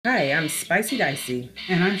Hi, I'm Spicy Dicey,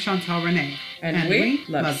 And I'm Chantal Renee. and we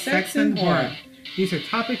love sex and horror. These are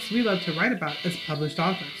topics we love to write about as published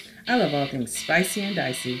authors. I love all things spicy and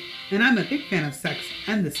dicey. And I'm a big fan of sex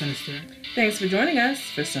and the sinister. Thanks for joining us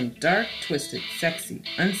for some dark, twisted, sexy,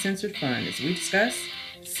 uncensored fun as we discuss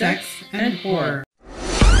sex and horror.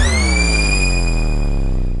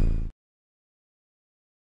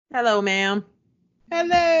 Hello, ma'am.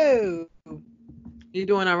 Hello. You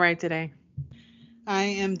doing all right today? I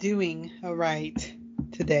am doing all right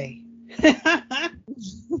today.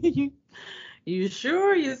 You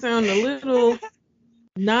sure? You sound a little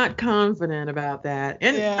not confident about that.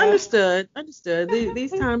 And Yeah. understood.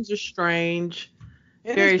 These times are strange.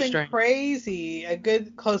 It Very has been strange. crazy. A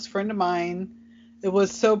good close friend of mine, it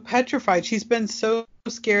was so petrified. She's been so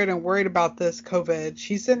scared and worried about this COVID.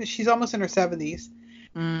 She's almost in her 70s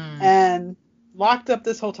and locked up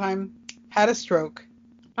this whole time, had a stroke.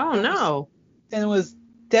 Oh, no. And was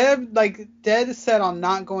dead set on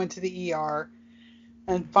not going to the ER.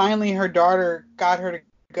 And finally her daughter got her to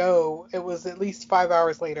go. It was at least 5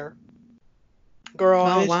 hours later. Girl,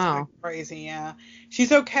 Oh, it's wow. just crazy, yeah.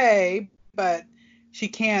 She's okay, but she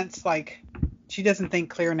can't, she doesn't think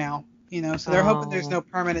clear now, so they're hoping there's Oh. no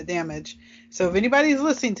permanent damage. So if anybody's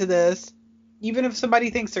listening to this, even if somebody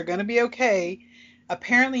thinks they're going to be okay,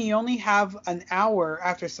 apparently you only have an hour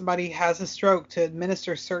after somebody has a stroke to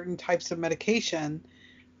administer certain types of medication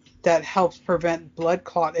that helps prevent blood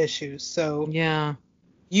clot issues. So Yeah.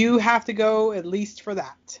 you have to go at least for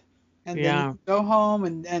that. And then you Yeah. can go home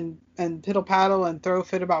and piddle paddle and throw a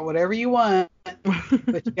fit about whatever you want,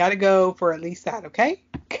 but you got to go for at least that, okay?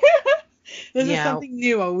 This is Yeah. something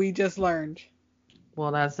new we just learned.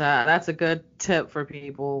 Well, that's a good tip for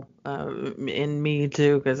people, and me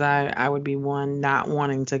too, because I would be one not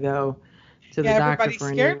wanting to go to the Yeah, doctor everybody's for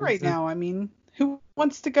any scared right reason. now. I mean, who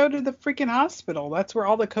wants to go to the freaking hospital? That's where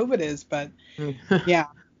all the COVID is. But yeah,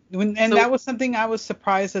 and that So, was something I was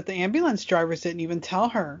surprised that the ambulance drivers didn't even tell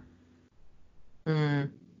her. mm.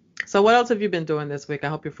 So what else have you been doing this week? I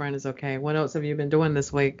hope your friend is okay. What else have you been doing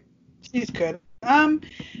this week? She's good.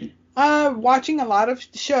 Watching a lot of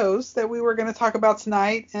shows that we were going to talk about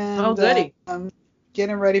tonight, Oh, and goody.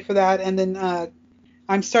 getting ready for that. And then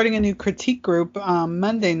I'm starting a new critique group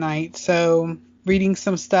Monday night, so reading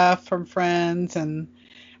some stuff from friends and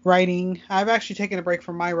writing. I've actually taken a break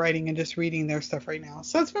from my writing and just reading their stuff right now,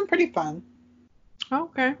 so it's been pretty fun.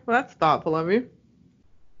 Okay, well, that's thoughtful of you.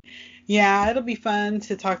 Yeah, it'll be fun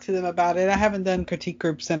to talk to them about it. I haven't done critique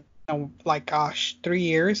groups in, 3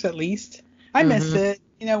 years at least. I miss Mm-hmm.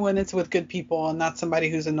 it, when it's with good people and not somebody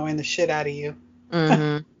who's annoying the shit out of you.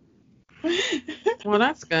 Mm-hmm. Well,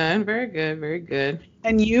 that's good. Very good. Very good.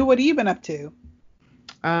 And you, what have you been up to?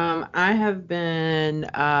 I've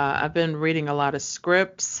been reading a lot of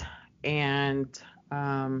scripts and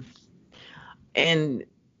um and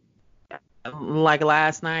like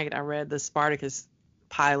last night I read the Spartacus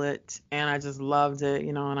pilot and I just loved it,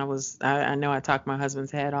 and I know I talked my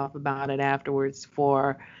husband's head off about it afterwards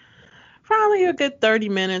for probably a good 30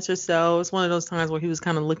 minutes or so. It's one of those times where he was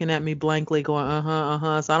kind of looking at me blankly, going, uh huh, uh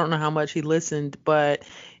huh. So I don't know how much he listened, but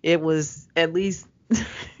it was at least,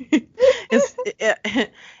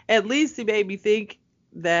 at least he made me think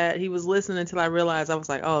that he was listening until I realized I was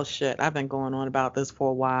like, oh shit, I've been going on about this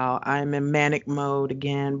for a while. I'm in manic mode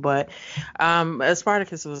again. But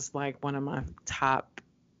Spartacus was like one of my top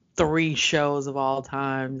three shows of all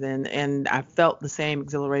time, and I felt the same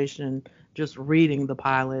exhilaration just reading the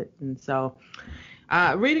pilot. And so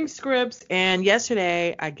reading scripts, and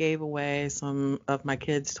yesterday I gave away some of my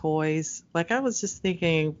kids' toys. Like I was just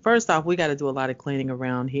thinking, first off, we got to do a lot of cleaning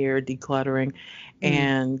around here, decluttering, Mm.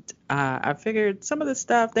 and I figured some of the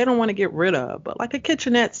stuff they don't want to get rid of, but like a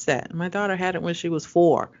kitchenette set. My daughter had it when she was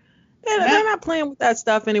 4. They're not playing with that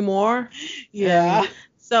stuff anymore. And Yeah.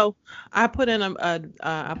 so I put in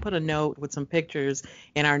I put a note with some pictures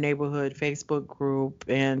in our neighborhood Facebook group,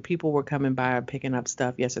 and people were coming by and picking up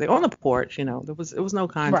stuff yesterday on the porch. It was no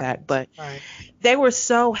Right. contact, but Right. they were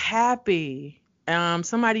so happy.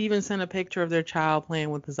 Somebody even sent a picture of their child playing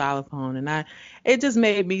with the xylophone, and it just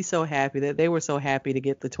made me so happy that they were so happy to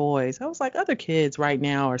get the toys. I was like, other kids right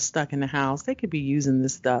now are stuck in the house. They could be using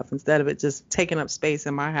this stuff instead of it just taking up space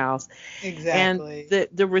in my house. And Exactly.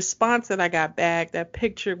 the response that I got back, that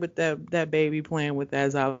picture with that baby playing with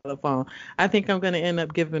that xylophone, I think I'm gonna end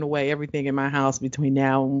up giving away everything in my house between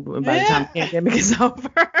now and by the time the Yeah. pandemic is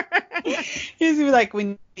over. He's gonna be like,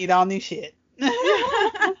 we need all new shit.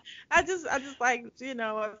 I just like,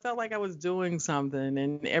 I felt like I was doing something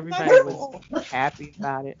and everybody That's was cool. happy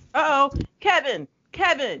about it. Uh-oh, Kevin.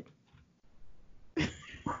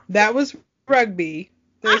 That was Rugby.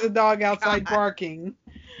 There's a dog outside God. barking.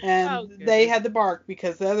 And Oh, they goodness. had to bark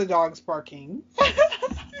because the other dog's barking. Um,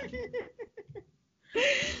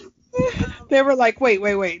 They were like,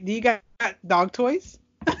 wait. Do you got dog toys?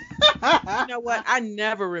 you know what? I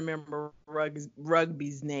never remember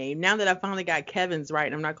Rugby's name. Now that I finally got Kevin's right,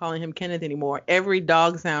 and I'm not calling him Kenneth anymore. Every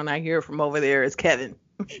dog sound I hear from over there is Kevin.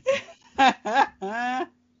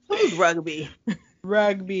 Who's Rugby?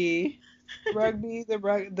 Rugby. Rugby,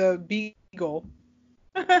 the beagle.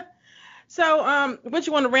 So, what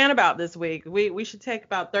you want to rant about this week? We should take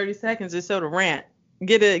about 30 seconds or so to rant.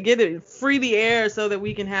 Get it, free the air so that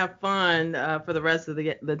we can have fun for the rest of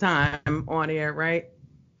the time on air, right?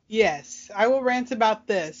 Yes, I will rant about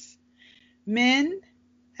this. Men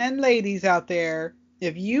and ladies out there,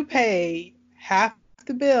 if you pay half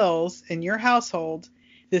the bills in your household,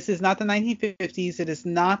 this is not the 1950s. It is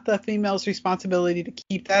not the female's responsibility to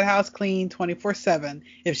keep that house clean 24/7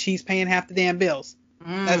 if she's paying half the damn bills.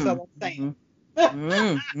 That's all I'm saying.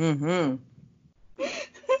 Mm-hmm.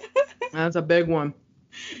 That's a big one.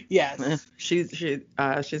 Yes.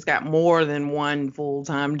 She's got more than one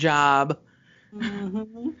full-time job.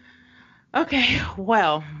 Mm-hmm. Okay,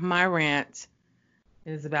 well, my rant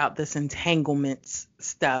is about this entanglements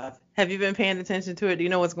stuff. Have you been paying attention to it? Do you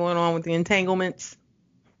know what's going on with the entanglements?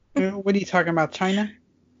 What are you talking about, China?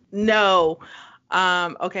 No.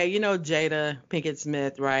 Okay, you know Jada Pinkett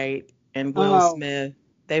Smith, right? And Will Oh, Smith.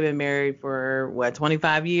 They've been married for what,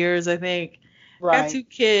 25 years, I think. Got right. 2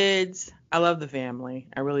 kids. I love the family.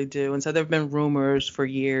 I really do. And so there have been rumors for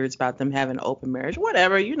years about them having an open marriage.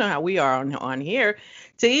 Whatever. You know how we are on here.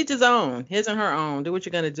 To each his own. His and her own. Do what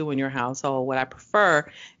you're gonna do in your household. What I prefer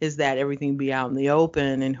is that everything be out in the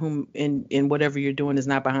open, and in whatever you're doing is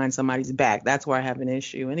not behind somebody's back. That's where I have an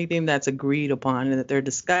issue. Anything that's agreed upon and that they're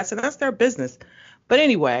discussing, that's their business. But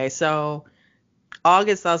anyway, so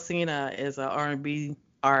August Alsina is an R&B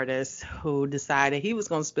artist who decided he was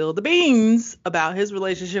going to spill the beans about his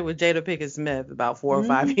relationship with Jada Pinkett Smith about 4 or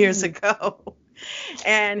 5 years Mm. ago.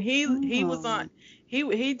 And he was on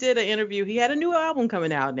he did an interview. He had a new album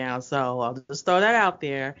coming out now, so I'll just throw that out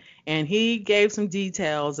there. And he gave some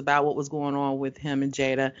details about what was going on with him and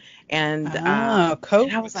Jada. And I was like,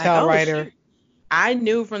 coattail oh writer. shoot. I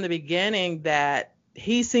knew from the beginning that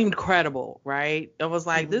he seemed credible, right? I was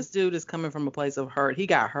like, Mhm. this dude is coming from a place of hurt. He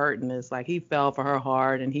got hurt in this. Like, he fell for her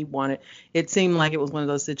hard, and it seemed like it was one of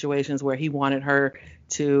those situations where he wanted her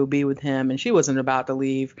to be with him, and she wasn't about to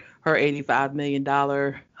leave her $85 million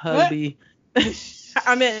hubby.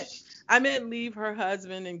 I meant leave her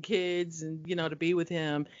husband and kids and, to be with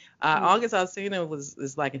him. August Alsina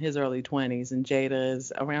is like in his early 20s, and Jada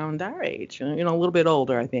is around our age, a little bit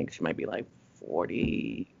older. I think she might be like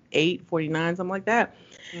 48, 49, something like that.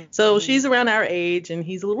 So she's around our age, and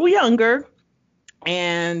he's a little younger.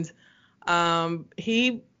 And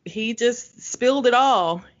he just spilled it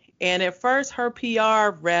all. And at first, her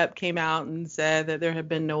PR rep came out and said that there had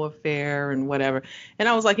been no affair and whatever. And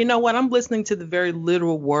I was like, you know what? I'm listening to the very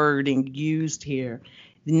literal wording used here.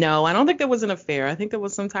 No, I don't think there was an affair. I think there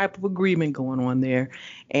was some type of agreement going on there.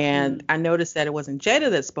 And I noticed that it wasn't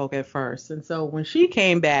Jada that spoke at first. And so when she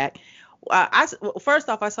came back, first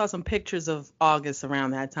off, I saw some pictures of August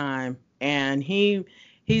around that time, and he's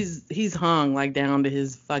hung like down to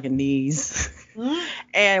his fucking knees.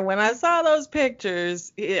 And when I saw those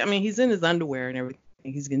pictures, I mean, he's in his underwear and everything.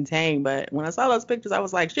 He's contained, but when I saw those pictures, I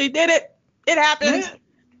was like, she did it. It happened.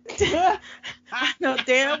 I know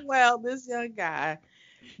damn well this young guy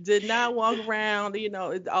did not walk around,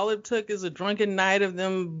 all it took is a drunken night of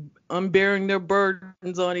them unbearing their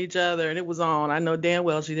burdens on each other, and it was on. I know damn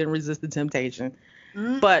well she didn't resist the temptation.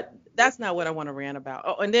 But that's not what I want to rant about.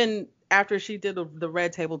 Oh, and then after she did the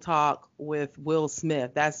Red Table Talk with Will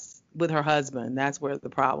Smith, that's with her husband, that's where the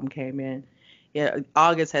problem came in. Yeah,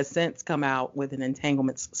 August has since come out with an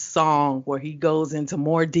entanglements song where he goes into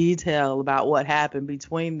more detail about what happened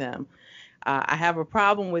between them. I have a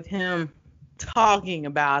problem with him talking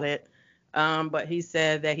about it, but he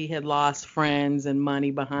said that he had lost friends and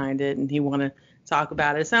money behind it, and he want to talk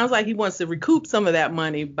about it. It sounds like he wants to recoup some of that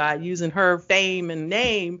money by using her fame and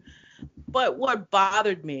name. But what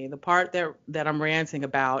bothered me, the part that I'm ranting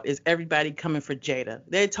about, is everybody coming for Jada.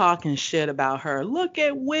 They're talking shit about her. Look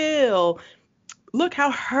at Will. Look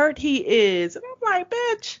how hurt he is. And I'm like,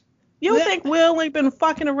 bitch, you don't think Will ain't been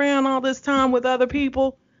fucking around all this time with other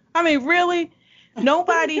people? I mean, really?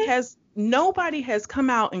 Nobody has come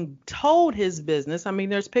out and told his business. I mean,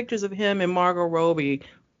 there's pictures of him and Margot Robbie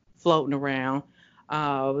floating around.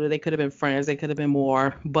 They could have been friends. They could have been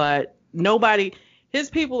more. But nobody, his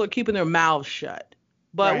people are keeping their mouths shut.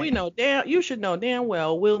 But Right. you should know damn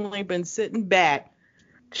well Will ain't been sitting back,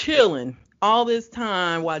 chilling all this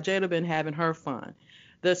time while Jada been having her fun.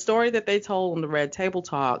 the story that they told on the Red Table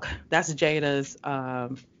Talk, that's Jada's, her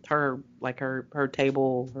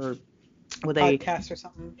table, with a podcast or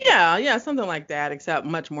something. Yeah, something like that, except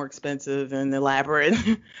much more expensive and elaborate.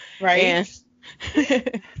 Right.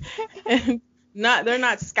 And they're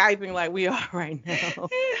not Skyping like we are right now.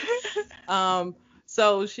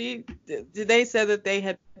 So they said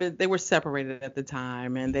that they were separated at the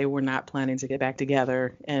time and they were not planning to get back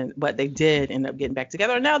together, but they did end up getting back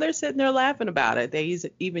together. And now they're sitting there laughing about it. They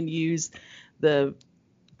even used the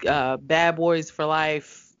Bad Boys for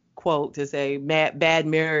Life quote to say bad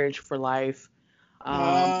marriage for life.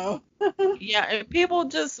 Yeah, and people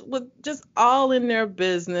just all in their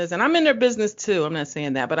business, and I'm in their business too. I'm not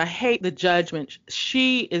saying that, but I hate the judgment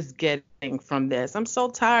she is getting from this. I'm so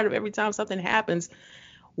tired of every time something happens,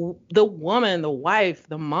 the woman, the wife,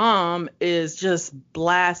 the mom is just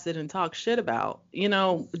blasted and talked shit about.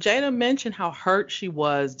 Jada mentioned how hurt she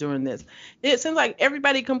was during this. It seems like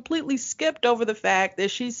everybody completely skipped over the fact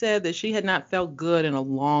that she said that she had not felt good in a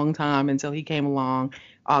long time until he came along,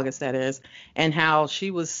 August that is, and how she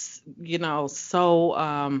was,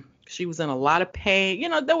 so she was in a lot of pain.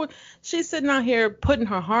 She's sitting out here putting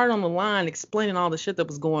her heart on the line, explaining all the shit that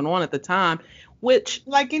was going on at the time, which,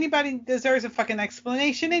 like, anybody deserves a fucking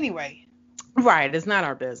explanation anyway. Right, it's not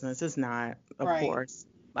our business. It's not, of course.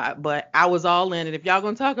 But I was all in it. If y'all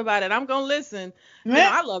gonna talk about it, I'm gonna listen.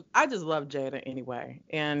 I just love Jada anyway,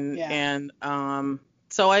 and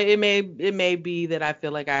so it may be that I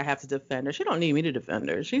feel like I have to defend her. She don't need me to defend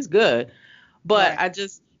her. She's good, but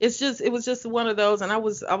it was just one of those. And I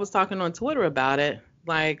was talking on Twitter about it.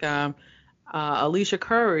 Like Alicia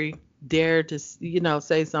Curry dared to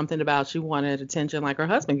say something about she wanted attention like her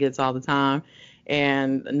husband gets all the time.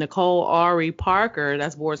 And Nicole Ari Parker,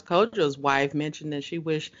 that's Boris Kodjoe's wife, mentioned that she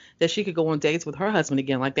wished that she could go on dates with her husband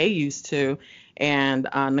again like they used to. And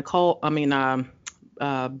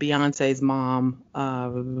Beyonce's mom,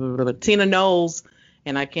 Tina Knowles,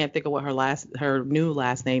 and I can't think of what her new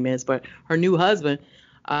last name is, but her new husband,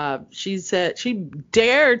 she said she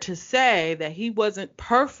dared to say that he wasn't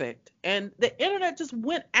perfect, and the internet just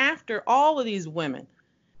went after all of these women.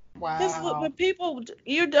 Wow. But people,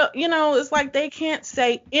 it's like they can't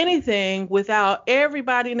say anything without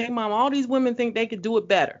everybody and their mom. All these women think they could do it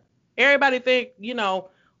better. Everybody think,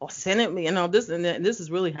 send it, this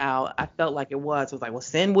is really how I felt like it was. It was like, well,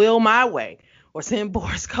 send Will my way or send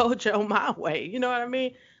Boris Kodjoe my way. You know what I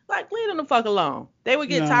mean? Like, leave them the fuck alone. They would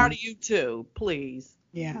get tired of you too, please.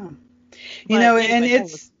 Yeah. And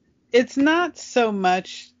it's not so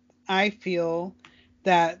much, I feel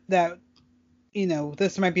that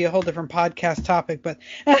this might be a whole different podcast topic, but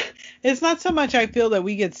it's not so much I feel that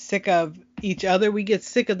we get sick of each other. We get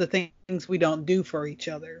sick of the things we don't do for each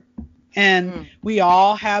other. And we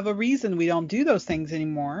all have a reason we don't do those things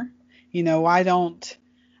anymore. I don't,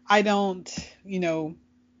 I don't know,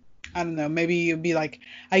 maybe it'd be like,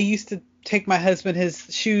 I used to take my husband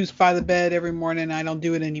his shoes by the bed every morning, and I don't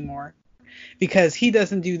do it anymore because he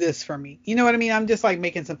doesn't do this for me. You know what I mean? I'm just like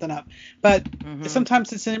making something up. But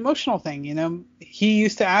sometimes it's an emotional thing, He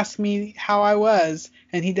used to ask me how I was,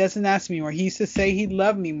 and he doesn't ask me more. He used to say he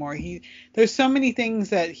loved me more. There's so many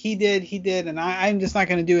things that he did, and I'm just not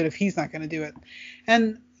going to do it if he's not going to do it.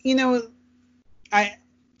 And,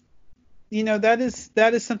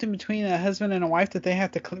 that is something between a husband and a wife that they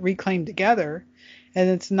have to reclaim together. And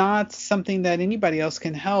it's not something that anybody else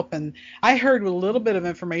can help. And I heard a little bit of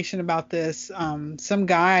information about this. Some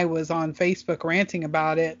guy was on Facebook ranting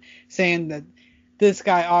about it, saying that this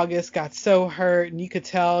guy August got so hurt, and you could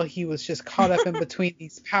tell he was just caught up in between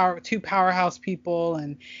these two powerhouse people,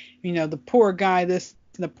 and the poor guy this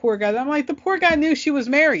and the poor guy that. I'm like, the poor guy knew she was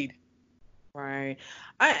married. Right.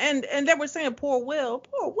 And they were saying poor Will.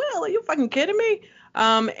 Are you fucking kidding me?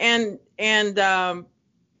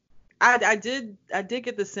 I did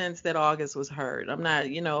get the sense that August was hurt. I'm not,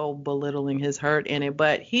 belittling his hurt in it,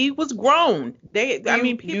 but he was grown.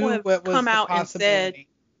 People have come out and said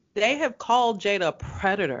they have called Jada a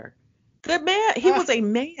predator. Good man. He was a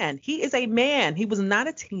man. He is a man. He was not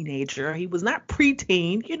a teenager. He was not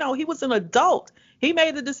preteen. He was an adult. He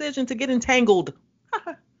made the decision to get entangled.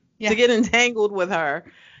 To get entangled with her.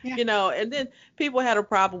 Yeah. And then people had a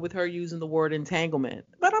problem with her using the word entanglement.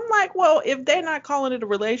 But I'm like, well, if they're not calling it a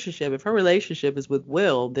relationship, if her relationship is with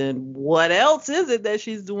Will, then what else is it that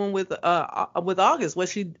she's doing with August?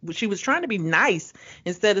 She was trying to be nice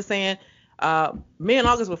instead of saying, me and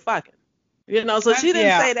August were fucking. So she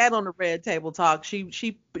didn't say that on the Red Table Talk.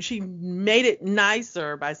 She made it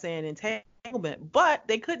nicer by saying entanglement, but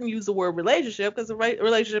they couldn't use the word relationship because the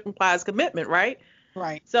relationship implies commitment, right?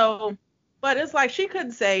 Right. So But it's like she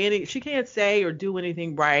can't say or do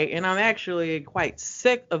anything right, and I'm actually quite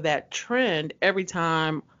sick of that trend every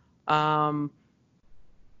time. Um,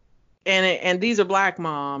 and these are black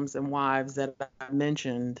moms and wives that I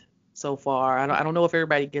mentioned so far. I don't know if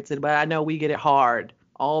everybody gets it, but I know we get it hard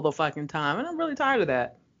all the fucking time, and I'm really tired of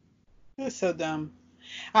that. It's so dumb.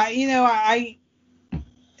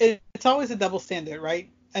 It's always a double standard, right?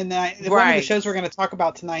 And one of the Right. shows we're going to talk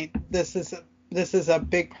about tonight, this is a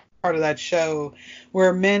big part of that show,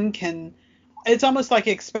 where men can. It's almost like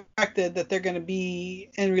expected that they're going to be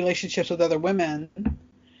in relationships with other women,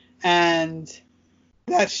 and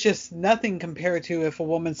that's just nothing compared to if a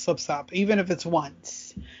woman slips up, even if it's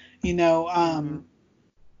once,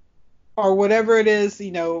 or whatever it is,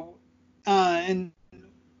 and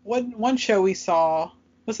one show we saw,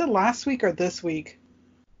 was it last week or this week,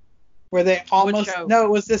 where they almost, no, it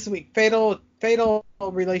was this week, fatal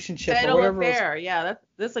relationship, Fatal or whatever Affair. Yeah,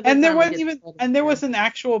 that's a good and there time wasn't even, and there was an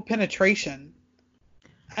actual penetration,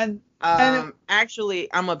 and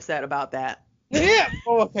actually I'm upset about that. Yeah.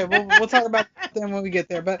 Oh, okay. We'll talk about them when we get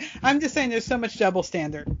there. But I'm just saying there's so much double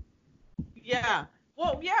standard. Yeah.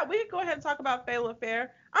 Well, yeah, we can go ahead and talk about Fatal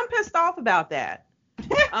Affair. I'm pissed off about that.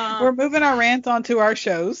 We're moving our rant onto our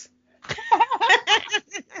shows.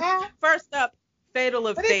 First up, Fatal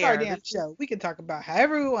Affair. But it's our damn show. We can talk about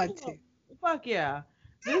however we want to. Fuck yeah.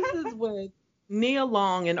 This is with Nia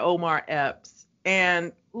Long and Omar Epps.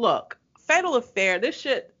 And look, Fatal Affair, this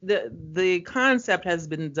shit, the concept has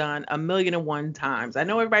been done 1,000,001 times. I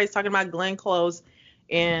know everybody's talking about Glenn Close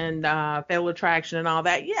and Fatal Attraction and all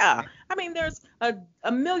that. Yeah, I mean, there's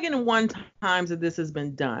 1,000,001 times that this has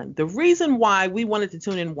been done. The reason why we wanted to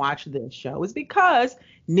tune in and watch this show is because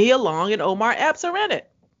Nia Long and Omar Epps are in it.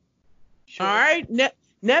 Sure. All right,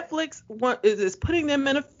 Netflix is putting them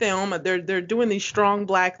in a film. They're doing these strong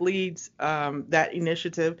black leads, that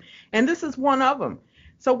initiative, and this is one of them.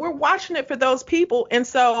 So we're watching it for those people. And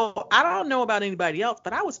so I don't know about anybody else,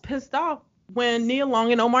 but I was pissed off when Nia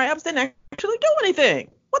Long and Omar Epps didn't actually do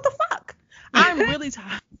anything. What the fuck? I'm really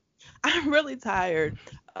tired. I'm really tired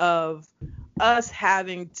of us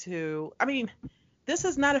having to. I mean, this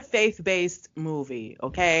is not a faith-based movie,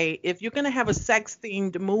 okay? If you're gonna have a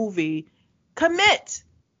sex-themed movie, commit.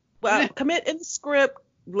 Well, commit in the script.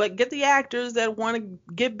 Like, get the actors that want to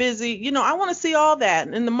get busy. I want to see all that.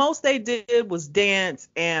 And the most they did was dance.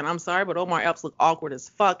 And I'm sorry, but Omar Epps looked awkward as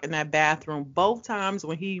fuck in that bathroom both times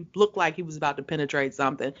when he looked like he was about to penetrate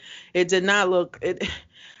something. It did not look.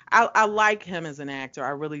 I like him as an actor, I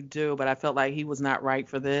really do, but I felt like he was not right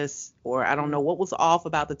for this, or I don't know what was off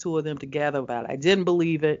about the two of them together. But I didn't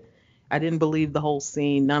believe it. I didn't believe the whole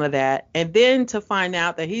scene, none of that. And then to find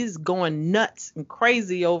out that he's going nuts and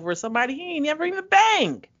crazy over somebody he ain't never even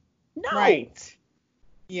banged. No. Right.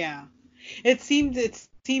 Yeah. It seemed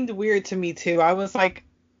weird to me too. I was like,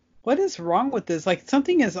 what is wrong with this? Like,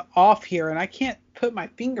 something is off here and I can't put my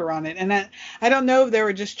finger on it. And I don't know if they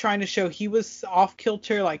were just trying to show he was off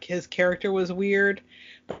kilter, like his character was weird.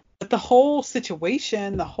 But the whole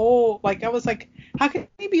situation, I was like, how can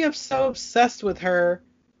he be so obsessed with her?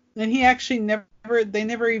 And he actually they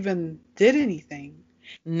never even did anything.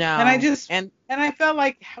 No. And I felt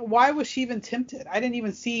like, why was she even tempted? I didn't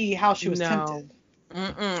even see how she was tempted.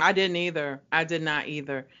 I didn't either. I did not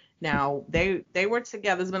either. Now, they were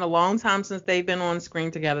together. It's been a long time since they've been on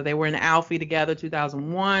screen together. They were in Alfie together,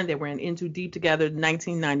 2001. They were in Too Deep together,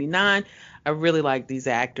 1999. I really like these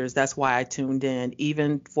actors. That's why I tuned in,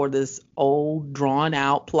 even for this old,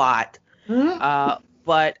 drawn-out plot.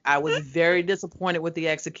 But I was very disappointed with the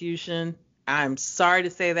execution. I'm sorry to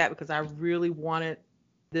say that, because I really wanted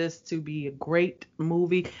this to be a great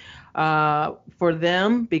movie for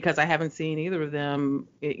them, because I haven't seen either of them,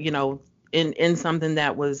 in something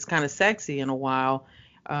that was kind of sexy in a while.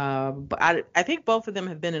 But I think both of them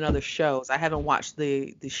have been in other shows. I haven't watched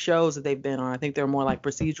the shows that they've been on. I think they're more like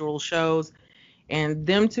procedural shows. And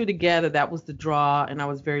them two together, that was the draw, and I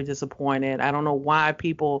was very disappointed. I don't know why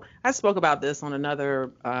I spoke about this on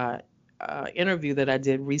another interview that I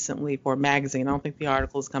did recently for a magazine. I don't think the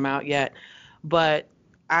article's come out yet. But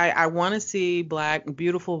I want to see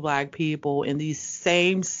beautiful black people in these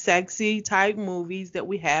same sexy type movies that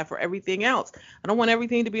we have for everything else. I don't want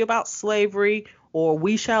everything to be about slavery or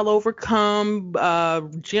we shall overcome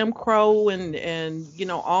Jim Crow and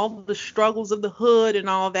all the struggles of the hood and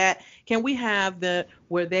all that. Can we have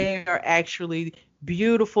where they are actually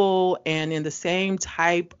beautiful and in the same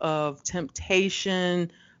type of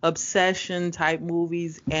temptation, obsession type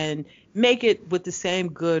movies, and make it with the same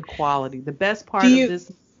good quality? The best part of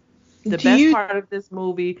this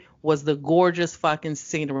movie was the gorgeous fucking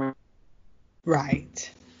scenery.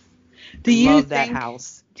 Right. Do you Love that think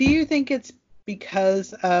house. do you think it's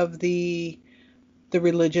because of the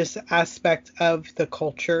religious aspect of the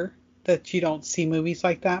culture that you don't see movies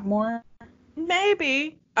like that more?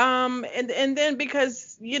 Maybe. And then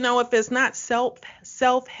because, if it's not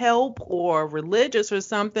self-help or religious or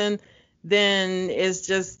something, then it's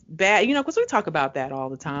just bad. Because we talk about that all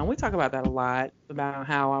the time. We talk about that a lot, about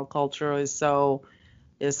how our culture is so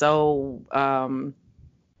Bible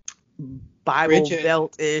Rigid. Yeah.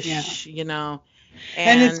 belt-ish,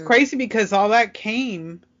 And it's and crazy because all that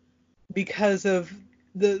came because of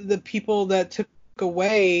the people that took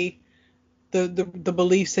away the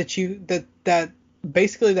beliefs that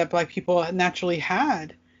basically that black people naturally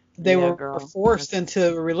had. They yeah, were girl. forced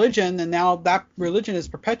into religion, and now that religion is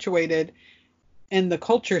perpetuated in the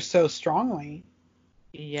culture so strongly.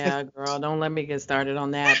 Yeah, girl, don't let me get started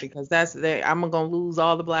on that because I'm gonna lose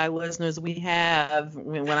all the black listeners we have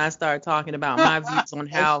when I start talking about my views on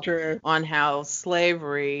That's how true.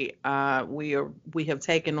 slavery we have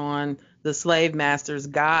taken on the slave masters'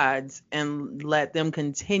 gods and let them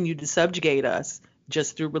continue to subjugate us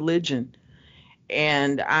just through religion.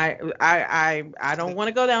 And I don't want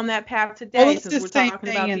to go down that path Well, today it's since the we're same talking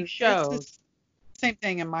thing, about these and it's the shows. same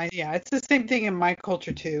thing in my yeah, it's the same thing in my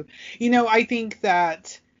culture too. I think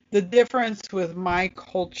that the difference with my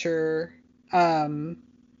culture,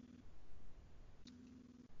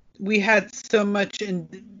 we had so much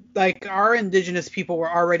in like our indigenous people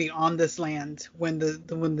were already on this land when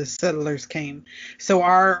the settlers came. So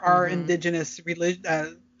our Hmm. indigenous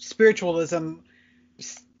spiritualism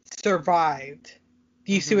survived.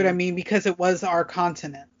 Do you see what I Hmm. mean? Because it was our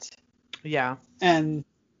continent. Yeah. And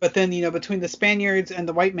but then between the Spaniards and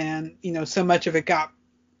the white man, so much of it got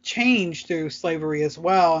changed through slavery as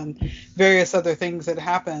well and various other things that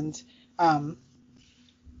happened,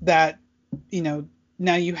 that you know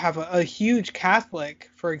now you have a huge Catholic,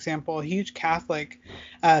 for example, a huge Catholic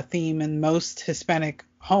theme in most Hispanic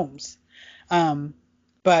homes. Um,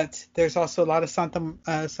 but there's also a lot of Santa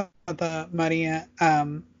Maria,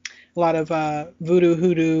 a lot of voodoo,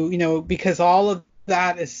 hoodoo, because all of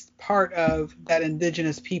that is part of that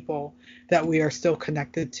indigenous people that we are still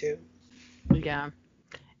connected to. Yeah.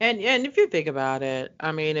 And if you think about it,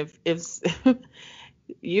 I mean, if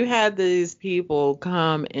you had these people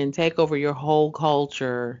come and take over your whole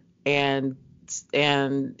culture and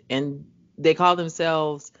they call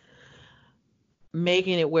themselves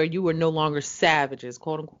making it where you were no longer savages,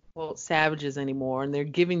 quote unquote savages anymore, and they're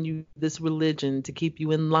giving you this religion to keep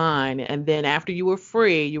you in line, and then after you were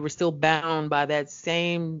free, you were still bound by that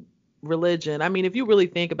same religion. I mean, if you really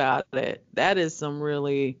think about it, that is some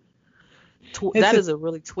really It's that a is a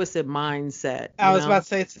really twisted mindset, I was about to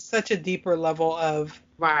say it's such a deeper level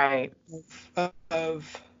Right.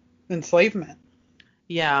 of enslavement.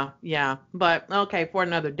 Yeah, yeah. But okay, for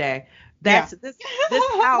another day. Yeah. That's this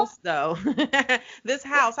house though. This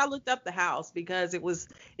house, I looked up the house because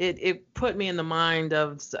it put me in the mind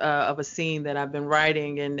of a scene that I've been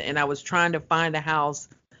writing, and I was trying to find a house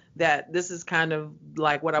that this is kind of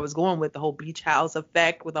like what I was going with, the whole beach house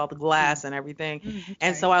effect with all the glass and everything.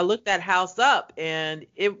 And Okay. so I looked that house up, and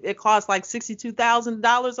it cost like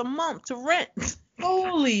 $62,000 a month to rent.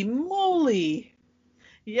 Holy moly.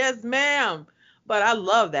 Yes, ma'am. But I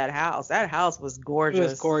love that house. That house was It was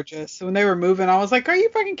gorgeous. gorgeous. When they were moving, I was like, "Are you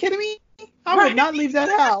fucking kidding me? I would Right. not leave that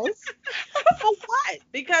house." For what?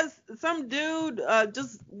 Because some dude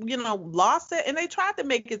just lost it, and they tried to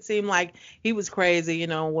make it seem like he was crazy,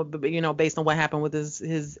 based on what happened with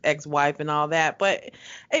his ex-wife and all that. But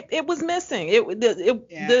it was missing.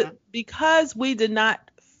 Yeah. Because we did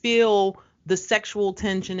not feel the sexual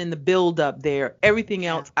tension and the build up there. Everything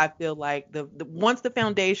Yeah. else, I feel like the once the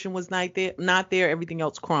foundation was not there, everything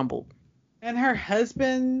else crumbled. And her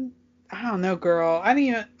husband, I don't know, girl.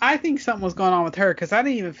 I think something was going on with her because I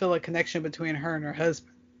didn't even feel a connection between her and her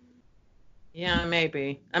husband. Yeah,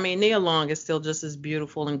 maybe. I mean, Nia Long is still just as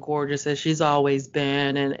beautiful and gorgeous as she's always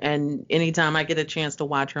been, and anytime I get a chance to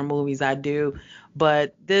watch her movies, I do.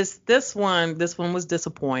 But this one was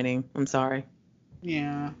disappointing. I'm sorry.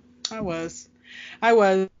 Yeah. I was. I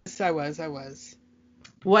was.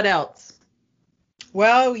 What else?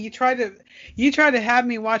 Well, you tried to have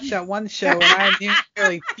me watch that one show, and I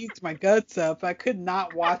nearly puked my guts up. I could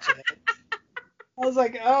not watch it. I was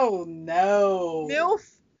like, oh no. MILF?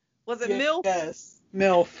 Was it MILF? Yes,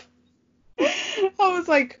 MILF. I was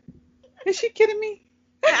like, is she kidding me?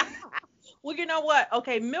 Well, you know what?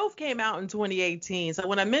 Okay, MILF came out in 2018. So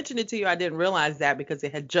when I mentioned it to you, I didn't realize that because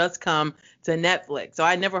it had just come to Netflix. So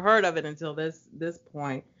I never heard of it until this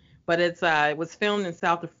point. But it was filmed in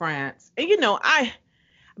south of France. And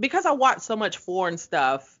because I watch so much foreign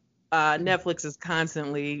stuff, Netflix is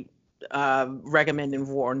constantly recommending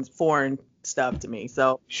foreign stuff to me.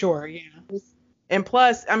 So Sure, yeah. and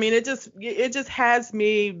plus, I mean, it just has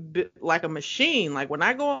me like a machine. Like when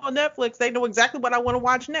I go on Netflix, they know exactly what I want to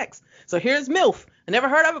watch next. So here's MILF. I never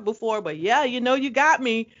heard of it before, but yeah, you got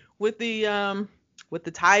me with the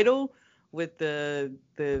title, with the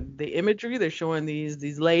imagery. They're showing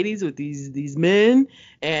these ladies with these men,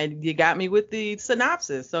 and you got me with the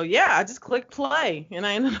synopsis. So yeah, I just clicked play and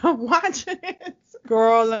I ended up watching it.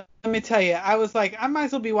 Girl, let me tell you, I was like, I might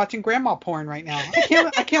as well be watching grandma porn right now.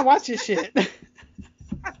 I can't watch this shit.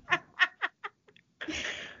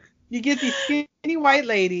 You get these skinny white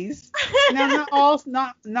ladies. Now,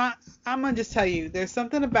 not. I'm gonna just tell you, there's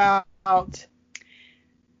something about.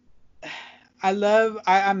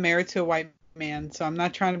 I'm married to a white man, so I'm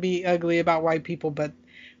not trying to be ugly about white people, but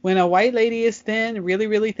when a white lady is thin, really,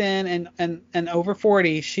 really thin, and over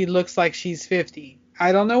 40, she looks like she's 50.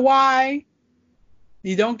 I don't know why.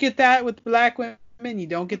 You don't get that with black women. You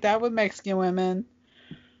don't get that with Mexican women.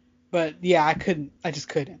 But yeah, I just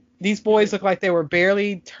couldn't. These boys look like they were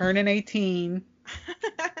barely turning 18.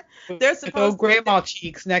 They're supposed with old grandma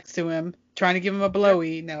cheeks next to him, trying to give him a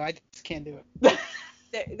blowy. No, I just can't do it.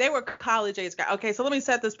 They were college age guys. Okay, so let me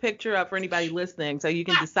set this picture up for anybody listening, so you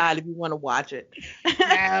can decide if you want to watch it.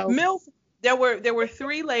 No. MILF. There were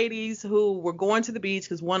three ladies who were going to the beach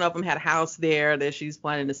because one of them had a house there that she's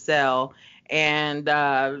planning to sell, and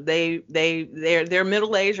they're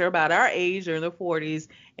middle aged, or about our age, or in their 40s,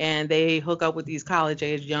 and they hook up with these college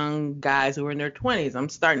age young guys who are in their 20s. I'm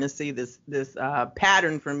starting to see this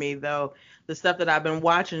pattern for me, though. The stuff that I've been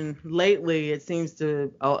watching lately, it seems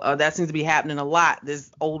to that seems to be happening a lot.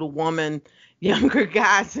 This older woman, younger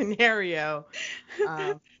guy scenario.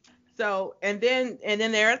 So and then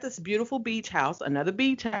they're at this beautiful beach house, another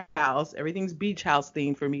beach house. Everything's beach house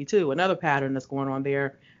themed for me too. Another pattern that's going on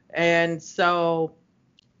there. And so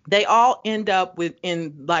they all end up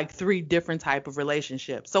in like three different type of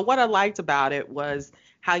relationships. So what I liked about it was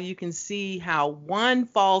how you can see how one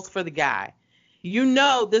falls for the guy.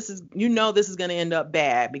 This is going to end up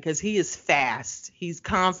bad because he is fast, he's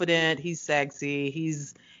confident, he's sexy,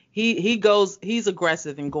 he's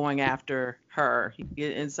aggressive in going after her.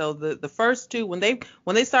 And so the first two, when they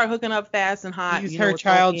start hooking up fast and hot, he's her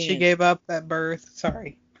child she gave up at birth.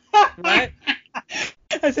 Sorry. What?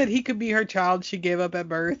 I said he could be her child she gave up at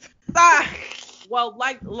birth. Well,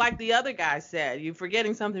 like the other guy said, you're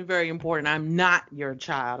forgetting something very important. I'm not your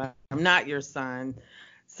child. I'm not your son.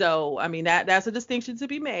 So, I mean, that's a distinction to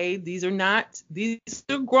be made. These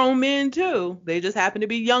are grown men too. They just happen to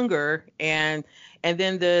be younger. And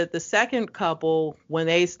then the second couple, when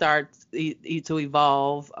they start to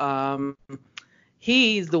evolve,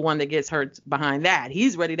 he's the one that gets hurt behind that.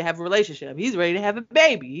 He's ready to have a relationship. He's ready to have a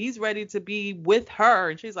baby. He's ready to be with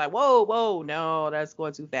her. And she's like, whoa, no, that's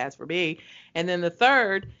going too fast for me. And then the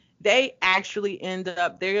third, they actually end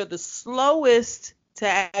up, they're the slowest to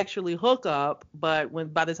actually hook up, but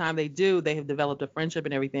by the time they do, they have developed a friendship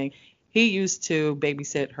and everything. He used to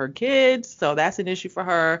babysit her kids, so that's an issue for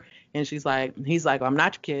her. And he's like, well, I'm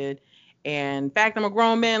not your kid. And in fact, I'm a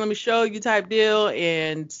grown man. Let me show you type deal.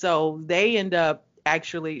 And so they end up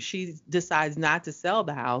she decides not to sell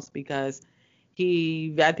the house because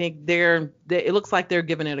I think it looks like they're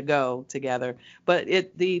giving it a go together. But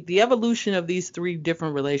the evolution of these three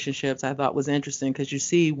different relationships I thought was interesting because you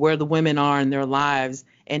see where the women are in their lives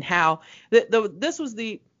and how this was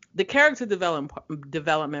the character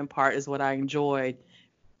development part is what I enjoyed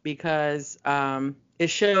because it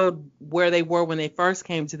showed where they were when they first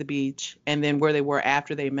came to the beach and then where they were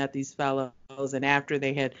after they met these fellows and after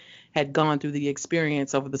they had gone through the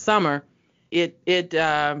experience over the summer.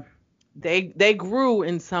 They grew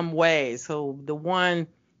in some ways. So the one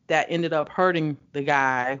that ended up hurting the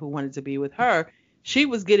guy who wanted to be with her, she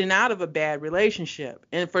was getting out of a bad relationship.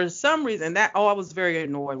 And for some reason I was very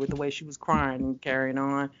annoyed with the way she was crying and carrying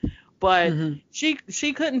on. But she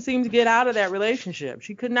couldn't seem to get out of that relationship.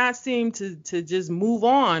 She could not seem to just move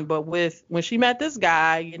on. But when she met this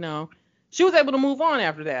guy, she was able to move on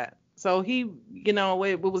after that. So he,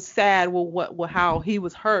 it was sad how he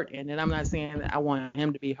was hurt. And I'm not saying that I want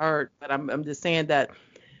him to be hurt, but I'm just saying that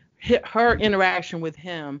her interaction with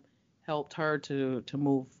him helped her to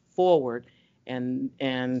move forward.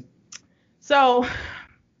 And so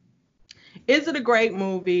is it a great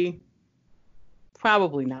movie?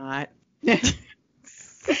 Probably not.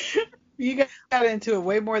 You got into it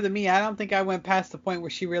way more than me. I don't think I went past the point where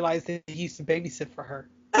she realized that he used to babysit for her.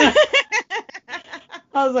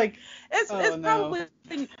 I was like,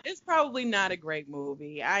 It's probably not a great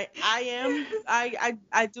movie. I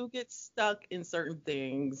do get stuck in certain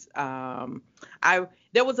things.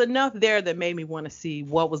 There was enough there that made me want to see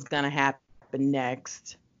what was gonna happen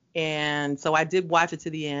next. And so I did watch it to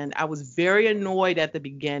the end. I was very annoyed at the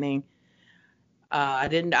beginning. I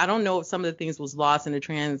don't know if some of the things was lost in the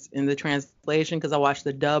translation because I watched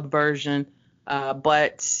the dub version.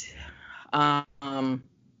 But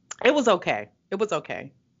it was okay. It was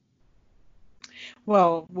okay.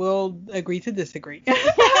 Well, we'll agree to disagree.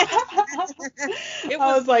 I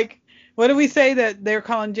was like, what do we say that they're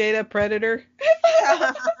calling Jada Predator?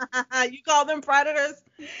 You call them predators?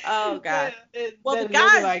 Oh God. The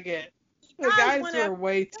guys like it. The guys were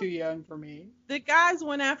way too young for me. The guys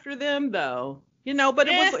went after them though, but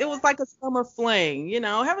it was like a summer fling.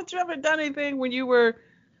 Haven't you ever done anything when you were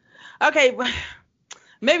okay?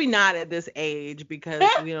 Maybe not at this age because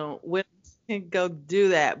women can go do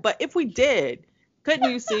that. But if we did,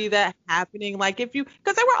 couldn't you see that happening? Like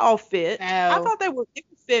because they were all fit. I thought they were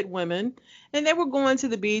fit women, and they were going to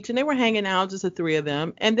the beach and they were hanging out, just the three of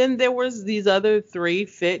them. And then there was these other three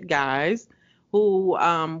fit guys who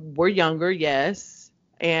were younger, yes,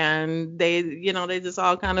 and they just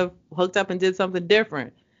all kind of hooked up and did something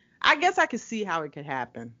different. I guess I could see how it could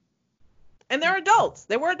happen. And they're adults.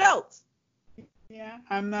 They were adults. Yeah,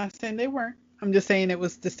 I'm not saying they weren't. I'm just saying it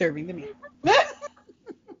was disturbing to me.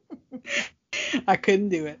 I couldn't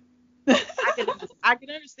do it. I can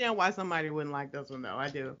understand why somebody wouldn't like this one though. I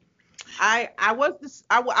do. I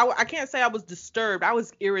can't say I was disturbed. I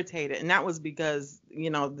was irritated, and that was because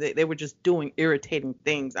they were just doing irritating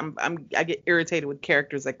things. I get irritated with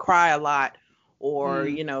characters that cry a lot or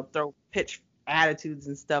throw pitch attitudes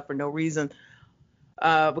and stuff for no reason.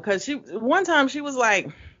 Because one time she was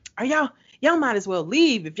like, "Are y'all might as well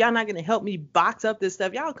leave if y'all not gonna help me box up this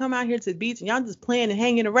stuff. Y'all come out here to the beach and y'all just playing and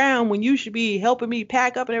hanging around when you should be helping me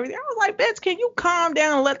pack up and everything." I was like, "Bitch, can you calm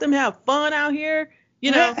down and let them have fun out here?"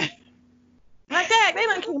 Like that, they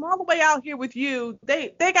done came all the way out here with you.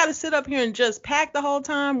 They got to sit up here and just pack the whole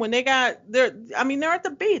time when they're at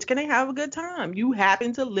the beach. Can they have a good time? You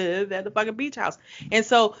happen to live at the fucking beach house. And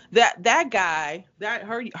so that guy,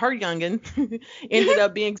 her youngin, ended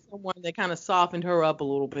up being someone that kind of softened her up a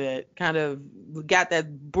little bit, kind of got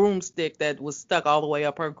that broomstick that was stuck all the way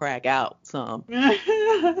up her crack out some.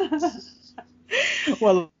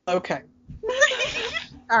 Well, okay.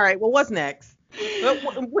 All right, well, what's next?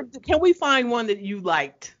 Can we find one that you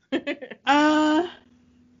liked? Well,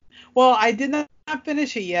 I did not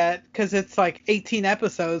finish it yet because it's like 18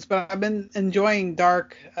 episodes, but I've been enjoying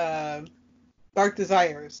Dark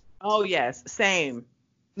Desires. Oh yes, same.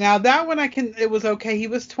 Now that one it was okay. He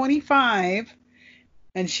was 25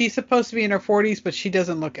 and she's supposed to be in her 40s, but she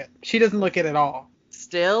doesn't look it. She doesn't look it at all.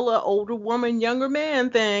 Still an older woman, younger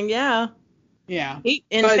man thing, yeah. Yeah.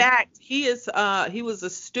 In fact, he was a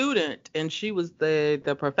student and she was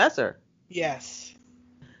the professor. Yes.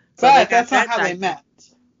 So but that's not how they met.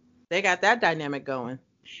 They got that dynamic going.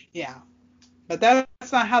 Yeah. But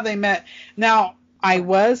that's not how they met. Now,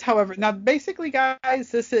 however, basically,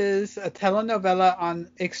 guys, this is a telenovela on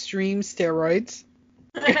extreme steroids.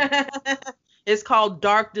 It's called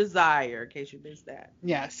Dark Desire, in case you missed that.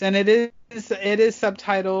 Yes, and it is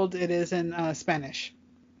subtitled. It is in Spanish.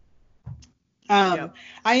 Yep.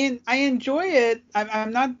 I enjoy it.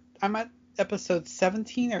 I'm at episode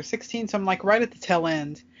 17 or 16, so I'm like right at the tail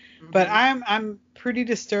end. Mm-hmm. But I'm pretty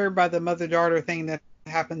disturbed by the mother-daughter thing that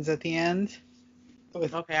happens at the end.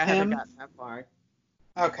 Okay, I haven't gotten that far.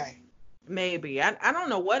 Okay. Maybe. I don't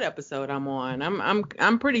know what episode I'm on.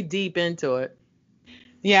 I'm pretty deep into it.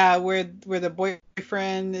 Yeah, where the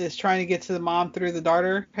boyfriend is trying to get to the mom through the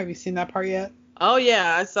daughter. Have you seen that part yet? Oh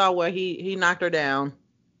yeah, I saw where he knocked her down.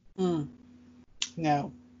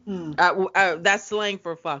 No. That's slang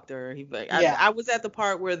for fucked her. I was at the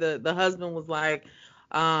part where the husband was like,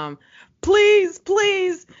 please,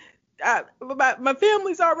 my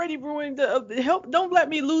family's already ruined. Help! Don't let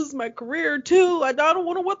me lose my career too. I don't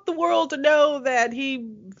want the world to know that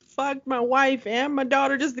he fucked my wife and my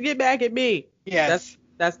daughter just to get back at me. Yes.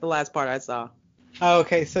 That's the last part I saw.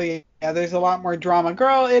 Okay, so yeah, there's a lot more drama.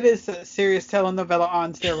 Girl, it is a serious telenovela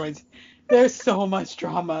on steroids. There's so much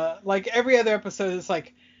drama. Like every other episode is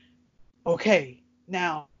like, okay,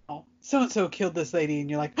 now so-and-so killed this lady,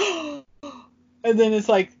 and you're like, oh. And then it's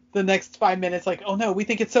like the next 5 minutes, like, oh no, we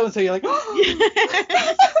think it's so-and-so. You're like, oh.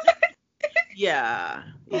 Yeah.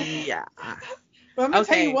 But I'm gonna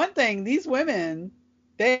tell you one thing: these women,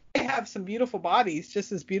 they have some beautiful bodies,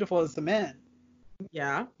 just as beautiful as the men.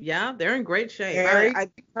 Yeah, they're in great shape. Very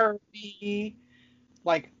curvy,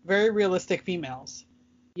 like very realistic females.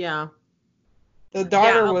 Yeah. The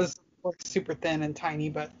daughter was or super thin and tiny,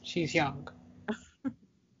 but she's young.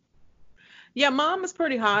 Yeah, mom is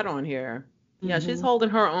pretty hot on here. Yeah, she's Hmm. holding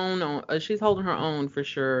her own. She's holding her own for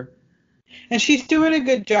sure. And she's doing a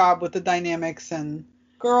good job with the dynamics. And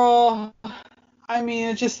girl, I mean,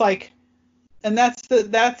 it's just like, and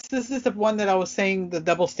this is the one that I was saying, the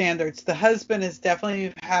double standards. The husband has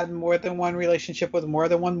definitely had more than one relationship with more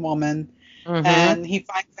than one woman, Mm-hmm. and he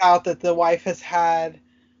finds out that the wife has had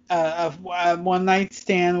a one night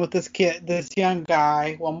stand with this young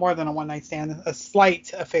guy. Well, more than a one night stand, a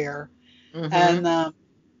slight affair. Mm-hmm. And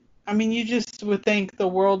I mean, you just would think the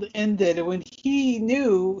world ended when he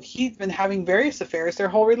knew he'd been having various affairs their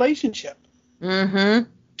whole relationship. Mm-hmm.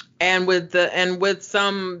 And with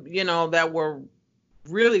some, that were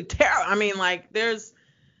really terrible. I mean, like there's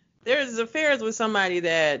affairs with somebody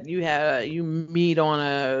that you meet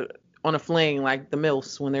on a fling, like the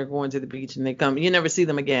MILFs when they're going to the beach and they come, you never see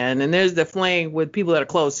them again. And there's the fling with people that are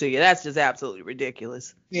close to you. That's just absolutely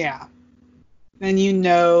ridiculous. Yeah. And you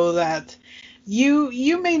know that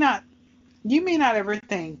you may not ever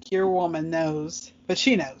think your woman knows, but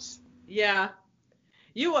she knows. Yeah.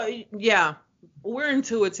 Yeah. We're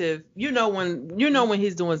intuitive. You know when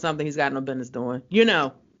he's doing something he's got no business doing.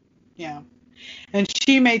 Yeah. And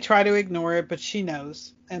she may try to ignore it, but she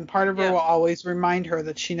knows. And part of her will Yep. always remind her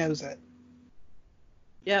that she knows it.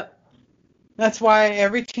 Yep. That's why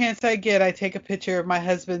every chance I get, I take a picture of my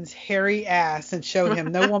husband's hairy ass and show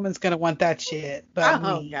him no woman's going to want that shit but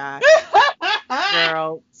Oh me. God.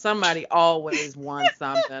 Girl, somebody always wants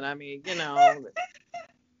something. I mean, I'm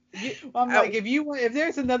I- like, if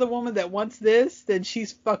there's another woman that wants this, then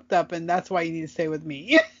she's fucked up, and that's why you need to stay with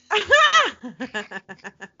me.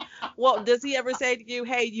 Well, does he ever say to you,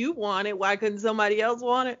 "Hey, you want it? Why couldn't somebody else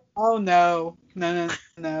want it?" Oh no.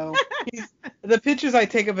 The pictures I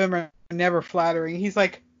take of him are never flattering. He's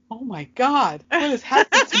like, oh my God, what has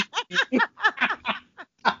happened to me?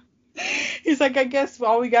 He's like, I guess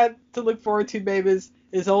all we got to look forward to, babe, is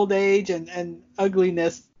old age and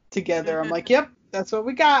ugliness together. I'm like, yep, that's what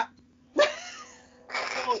we got.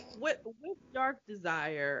 Well, with Dark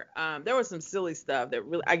Desire, there was some silly stuff that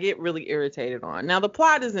I get really irritated on. Now the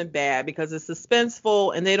plot isn't bad because it's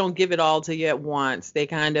suspenseful and they don't give it all to you at once. They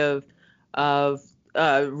kind of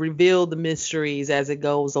reveal the mysteries as it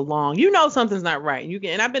goes along. You know something's not right.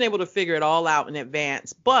 And I've been able to figure it all out in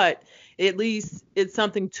advance, but at least it's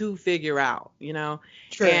something to figure out.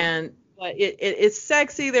 True. But it's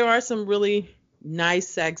sexy. There are some really nice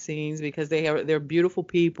sex scenes because they're beautiful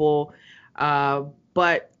people.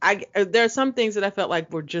 But there are some things that I felt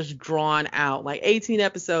like were just drawn out. Like 18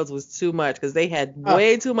 episodes was too much because they had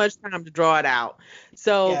way too much time to draw it out.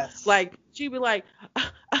 So Yes. like she'd be like,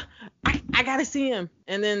 I gotta see him,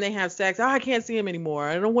 and then they have sex. Oh, I can't see him anymore.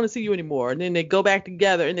 I don't want to see you anymore. And then they go back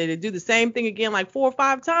together, and then they do the same thing again like 4 or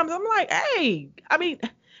 5 times. I'm like, hey, I mean,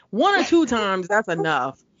 1 or 2 times that's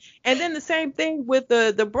enough. And then the same thing with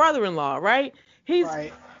the brother-in-law, right?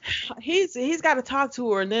 Right. He's got to talk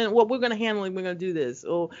to her, and then we're gonna handle it. We're gonna do this.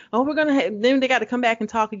 We're gonna. Then they got to come back and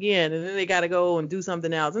talk again, and then they got to go and do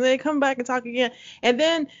something else, and then they come back and talk again, and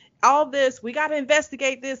then all this. We got to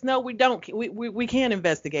investigate this. No, we don't. We can't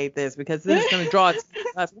investigate this because then it's gonna draw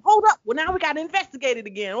us. Hold up. Well, now we got to investigate it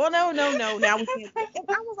again. Well, no. Now we can't. And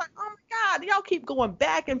I was like, oh my God, y'all keep going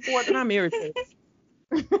back and forth, and I'm irritated.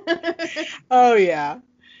 Oh yeah.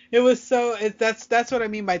 It was that's what I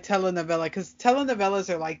mean by telenovela, because telenovelas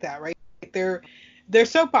are like that, right? They're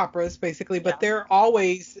soap operas basically, but they're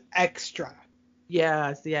always extra.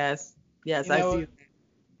 Yes, I see.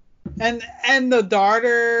 And the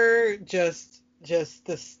daughter just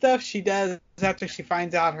the stuff she does after she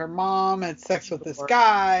finds out her mom had sex with this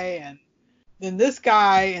guy, and then this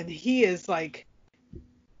guy, and he is like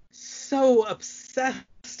so obsessed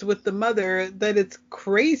with the mother that it's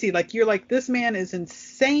crazy. Like, you're like, this man is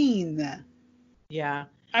insane. Yeah.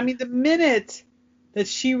 I mean, the minute that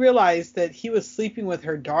she realized that he was sleeping with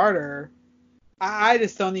her daughter, I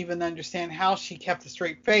just don't even understand how she kept a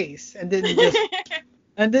straight face and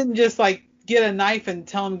didn't just like get a knife and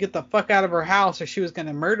tell him get the fuck out of her house or she was going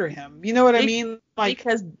to murder him. You know what I mean? Like,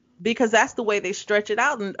 because that's the way they stretch it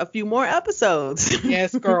out in a few more episodes.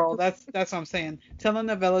 Yes, girl, that's what I'm saying.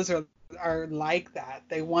 Telenovelas are like that.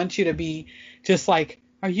 They want you to be just like,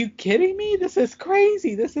 are you kidding me? This is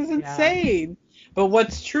crazy. This is insane. Yeah. But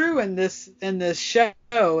what's true in this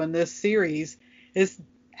show, in this series, is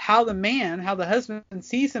how the husband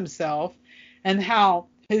sees himself, and how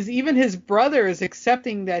even his brother is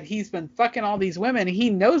accepting that he's been fucking all these women. He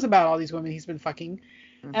knows about all these women he's been fucking.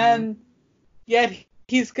 Mm-hmm. And yet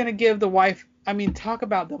he's going to give the wife, I mean, talk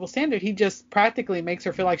about double standard. He just practically makes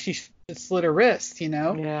her feel like she should slit her wrist, you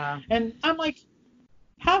know? Yeah. And I'm like,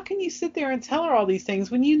 how can you sit there and tell her all these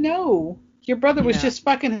things when you know your brother was just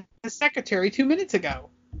fucking his secretary 2 minutes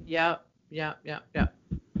ago? Yep.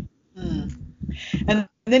 Mm. And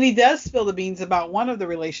then he does spill the beans about one of the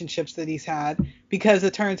relationships that he's had, because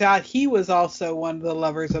it turns out he was also one of the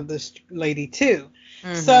lovers of this lady too.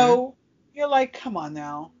 Mm-hmm. So you're like, come on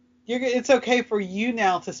now. It's okay for you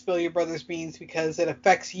now to spill your brother's beans because it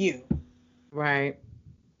affects you. Right.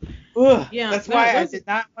 Ugh, yeah, that's why I did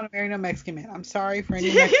not want to marry no Mexican man. I'm sorry for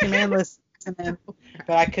any Mexican man listening,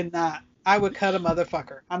 but I could not. I would cut a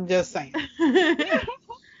motherfucker. I'm just saying.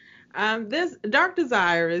 This Dark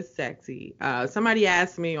Desire is sexy. Somebody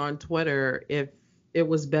asked me on Twitter if it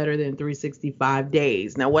was better than 365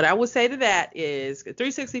 Days. Now, what I would say to that is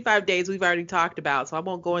 365 Days we've already talked about, so I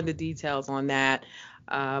won't go into details on that.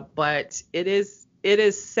 But it is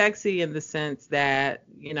sexy in the sense that,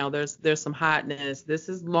 you know, there's some hotness. This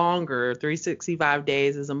is longer. 365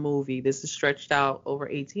 Days is a movie. This is stretched out over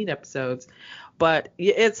 18 episodes. But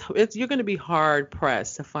it's you're going to be hard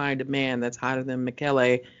pressed to find a man that's hotter than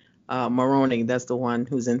Michele Morrone. That's the one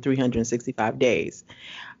who's in 365 Days.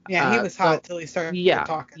 Yeah, he was hot till he started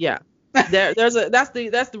talking. Yeah.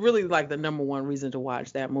 That's really like the number one reason to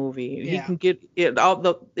watch that movie. Yeah. He can get it, all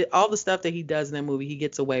the stuff that he does in that movie. He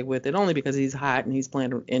gets away with it only because he's hot and he's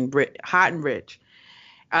playing hot and rich.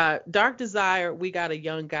 Dark Desire, we got a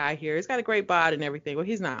young guy here. He's got a great bod and everything. Well,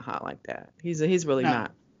 he's not hot like that. He's really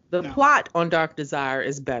not. The plot on Dark Desire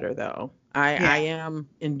is better though. I am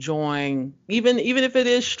enjoying, even if it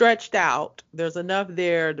is stretched out, there's enough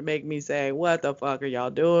there to make me say, what the fuck are y'all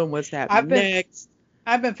doing? What's happening next?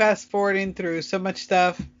 I've been fast forwarding through so much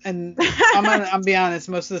stuff, and I'm be honest,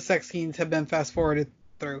 most of the sex scenes have been fast forwarded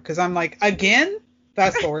through, because I'm like, again,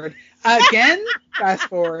 fast forward, again, fast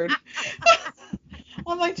forward.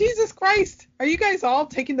 I'm like, Jesus Christ, are you guys all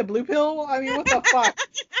taking the blue pill? I mean, what the fuck?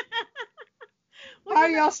 How are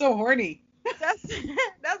y'all so horny? That's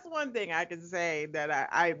one thing I can say that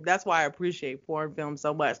I that's why I appreciate foreign films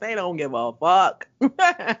so much. They don't give a fuck.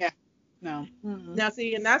 Yeah. No. Mm-mm. Now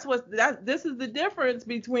see, and this is the difference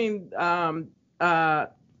between MILF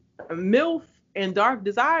and Dark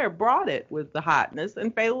Desire brought it with the hotness,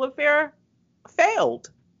 and Fatal Affair failed.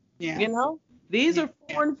 Yeah. You know? These are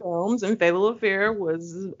foreign films, and Fatal Affair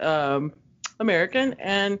was American,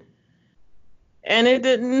 and it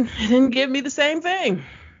didn't give me the same thing.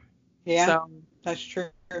 Yeah, so, that's true.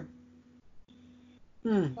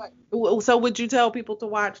 So would you tell people to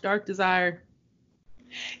watch Dark Desire?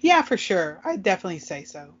 Yeah, for sure. I definitely say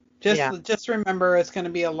so. Just remember, it's going to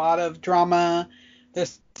be a lot of drama.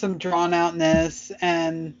 There's some drawn outness,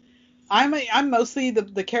 and I'm mostly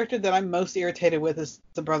the character that I'm most irritated with is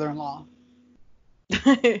the brother-in-law.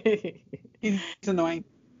 He's annoying.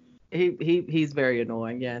 He's very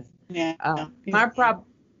annoying. Yes. Yeah.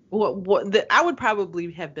 I would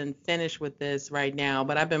probably have been finished with this right now,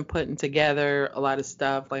 but I've been putting together a lot of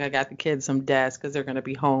stuff. Like I got the kids some desks because they're going to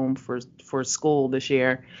be home for school this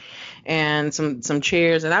year, and some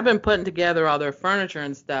chairs, and I've been putting together all their furniture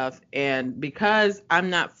and stuff. And because I'm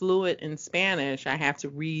not fluent in Spanish, I have to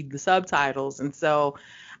read the subtitles, and so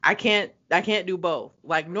I can't do both.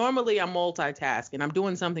 Like normally I'm multitasking. I'm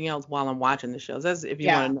doing something else while I'm watching the shows. That's if you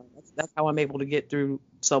want to know. That's how I'm able to get through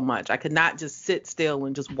so much. I could not just sit still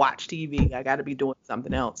and just watch TV. I got to be doing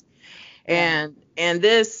something else. And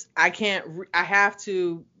this I can't. I have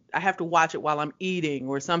to watch it while I'm eating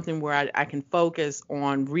or something where I can focus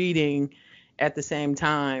on reading at the same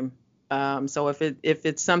time. So if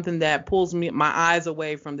it's something that pulls my eyes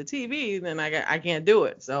away from the TV, then I can't do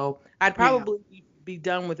it. So I'd probably be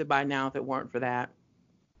done with it by now if it weren't for that.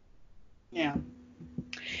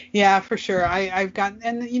 Yeah, for sure. I've gotten,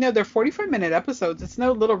 and you know, they're 45-minute episodes. It's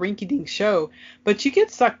no little rinky-dink show, but you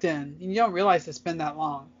get sucked in and you don't realize it's been that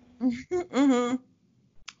long. Mm-hmm.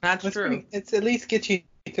 That's true. It's at least get you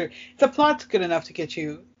through. The plot's good enough to get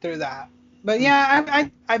you through that. But yeah,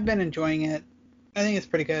 I've been enjoying it. I think it's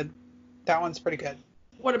pretty good. That one's pretty good.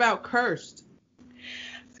 What about Cursed?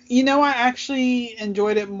 You know, I actually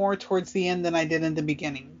enjoyed it more towards the end than I did in the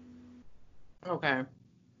beginning. Okay.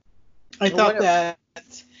 I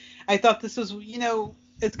thought this was, you know,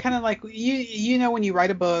 it's kind of like you know when you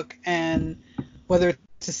write a book, and whether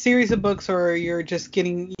it's a series of books or you're just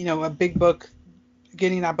getting, you know, a big book,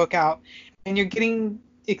 getting that book out, and you're getting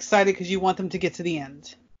excited because you want them to get to the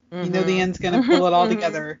end. Mm-hmm. You know the end's gonna pull it all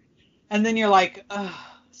together, and then you're like, ugh.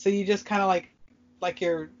 So you just kind of like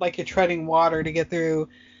you're treading water to get through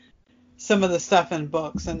some of the stuff in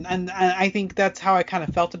books, and I think that's how I kind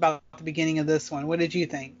of felt about the beginning of this one. What did you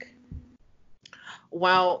think?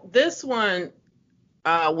 Well, this one,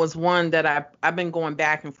 was one that I've been going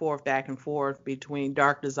back and forth between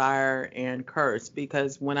Dark Desire and Curse,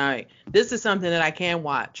 because this is something that I can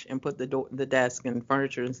watch and put the desk and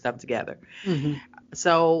furniture and stuff together. Mm-hmm.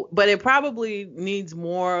 So, but it probably needs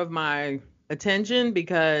more of my attention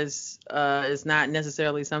because it's not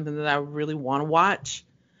necessarily something that I really want to watch.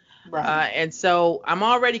 Right. And so I'm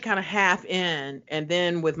already kind of half in, and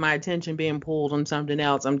then with my attention being pulled on something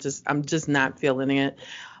else, I'm just not feeling it.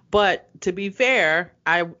 But to be fair,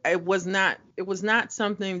 it was not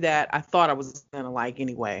something that I thought I was gonna like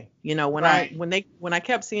anyway. You know, Right. when I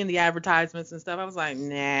kept seeing the advertisements and stuff, I was like,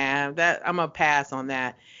 nah, that I'm gonna pass on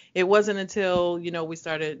that. It wasn't until, we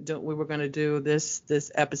were gonna do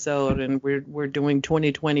this episode, and we're doing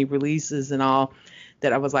 2020 releases and all,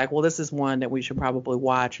 that I was like, well, this is one that we should probably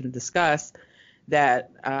watch and discuss.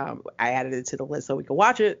 That I added it to the list so we could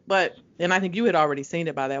watch it. And I think you had already seen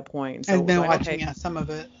it by that point. So I've it was been like, watching okay, some of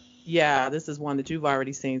it. yeah, this is one that you've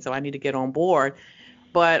already seen, so I need to get on board.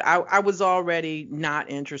 But I was already not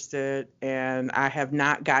interested, and I have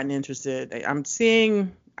not gotten interested. I'm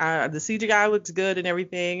seeing the CGI looks good and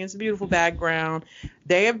everything. It's a beautiful background.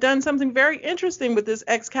 They have done something very interesting with this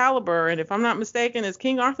Excalibur, and if I'm not mistaken, it's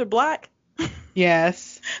King Arthur Black.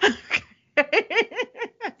 Yes.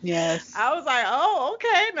 Yes. I was like, oh,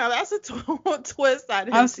 okay. Now that's a twist. I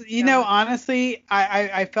didn't see coming. Honestly,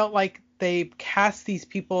 I felt like they cast these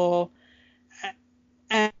people,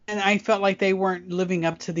 and I felt like they weren't living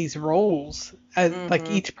up to these roles. Like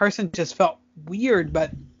each person just felt weird.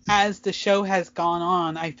 But as the show has gone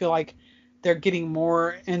on, I feel like they're getting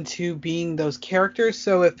more into being those characters.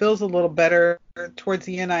 So it feels a little better towards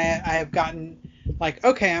the end. I have gotten like,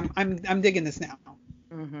 okay, I'm digging this now.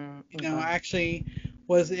 I actually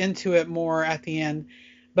was into it more at the end,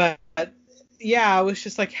 but yeah, I was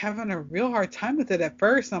just like having a real hard time with it at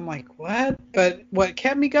first. I'm like, what? But what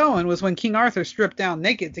kept me going was when King Arthur stripped down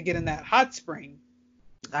naked to get in that hot spring.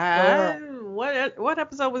 What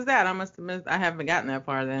episode was that? I must have missed. I haven't gotten that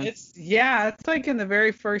far then. It's like in the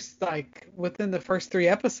very first, like within the first 3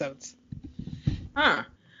 episodes. Huh.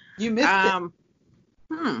 You missed it.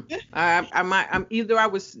 I'm either I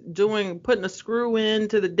was putting a screw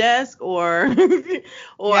into the desk, or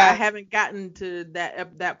I haven't gotten to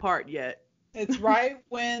that part yet. It's right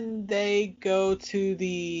when they go to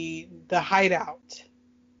the hideout,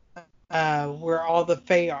 where all the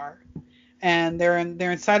Fae are, and they're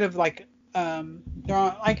inside of like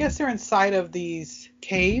I guess they're inside of these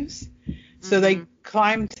caves. So they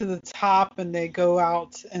climb to the top and they go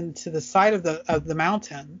out into the side of the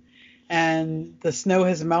mountain. And the snow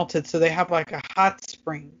has melted, so they have like a hot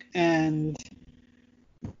spring. And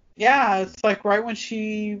yeah, it's like right when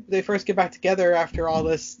they first get back together after all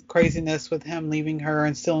this craziness with him leaving her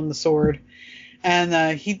and stealing the sword.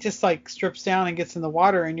 And he just like strips down and gets in the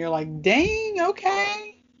water, and you're like, dang,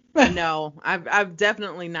 okay. No, I've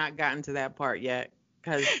definitely not gotten to that part yet,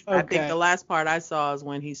 because I think the last part I saw is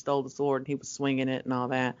when he stole the sword and he was swinging it and all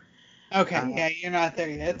that. Okay, yeah, you're not there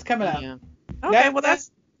yet. It's coming up. Yeah. Okay, well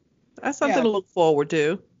that's something to look forward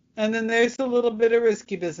to. And then there's a little bit of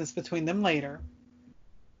risky business between them later.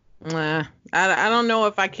 I don't know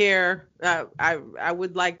if I care. I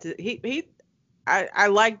would like to. I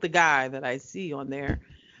like the guy that I see on there,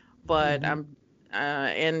 but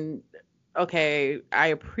I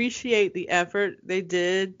appreciate the effort they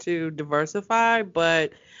did to diversify,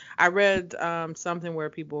 but I read something where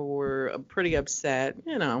people were pretty upset,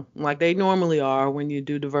 like they normally are when you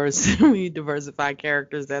do when you diversify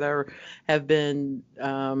characters that have been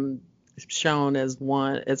shown as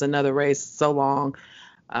another race so long.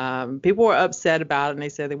 People were upset about it, and they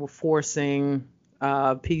said they were forcing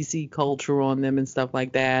PC culture on them and stuff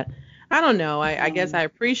like that. I don't know. I guess I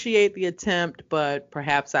appreciate the attempt, but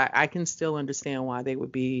perhaps I can still understand why they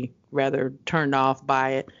would be rather turned off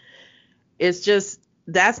by it. It's just,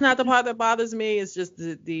 that's not the part that bothers me. It's just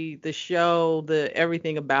the show,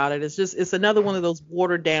 everything about it. It's another one of those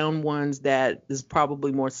watered down ones that is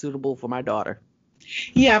probably more suitable for my daughter.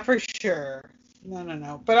 Yeah, for sure.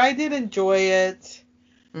 No. But I did enjoy it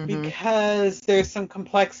because there's some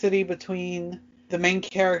complexity between the main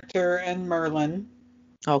character and Merlin.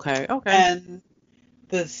 Okay. And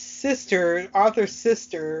the sister, Arthur's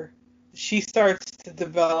sister, she starts to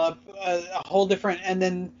develop a whole different, and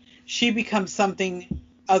then she becomes something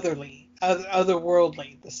otherworldly,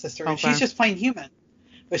 the sister. Okay. And she's just plain human,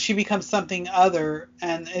 but she becomes something other,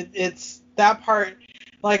 and it's that part,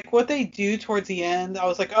 like what they do towards the end, I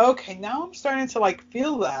was like, okay, now I'm starting to like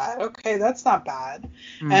feel that. Okay, that's not bad.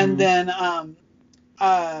 And then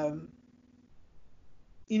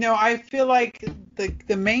I feel like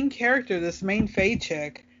the main character, this main Fae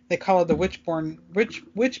chick, they call her the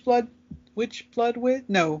Witchblood. blood witch?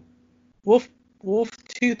 No, wolf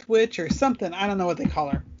tooth witch or something. I don't know what they call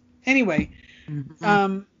her. Anyway,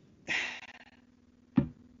 Mm-hmm.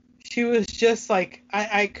 she was just like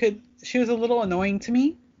she was a little annoying to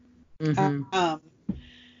me. Mm-hmm.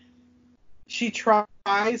 She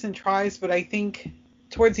tries and tries, but I think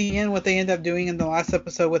towards the end, what they end up doing in the last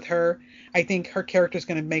episode with her, I think her character is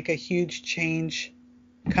going to make a huge change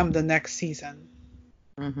come the next season.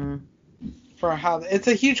 Mm-hmm. For how it's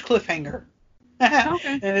a huge cliffhanger.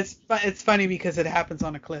 Okay. And it's funny because it happens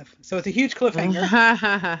on a cliff, so it's a huge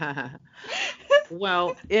cliffhanger.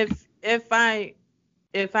 Well, if I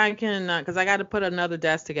can, because I got to put another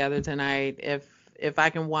desk together tonight. If I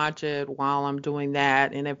can watch it while I'm doing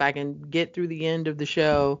that, and if I can get through the end of the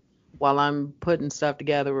show while I'm putting stuff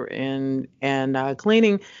together and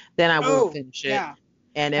cleaning, then I will Oh finish it. yeah,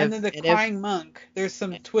 And and then the if crying monk. There's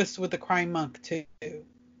some twists with the crying monk too.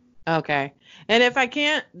 okay, and if I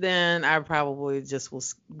can't, then I probably just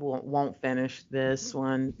won't finish this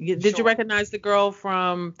one. Did you Sure. recognize the girl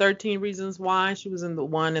from 13 Reasons Why? She was in the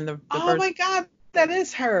one in the Oh first. my God, that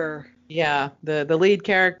is her. Yeah, the lead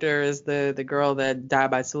character is the girl that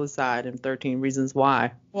died by suicide in 13 Reasons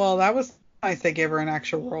Why. Well, that was nice. They gave her an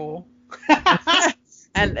actual role.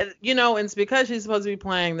 And it's because she's supposed to be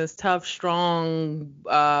playing this tough, strong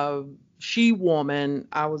she woman.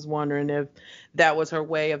 I was wondering if that was her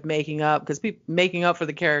way of making up, because making up for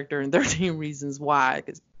the character in 13 Reasons Why,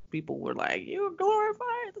 because people were like, "You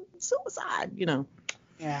glorified suicide,"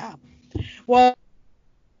 Yeah. Well,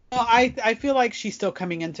 I feel like she's still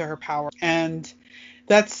coming into her power, and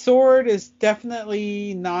that sword is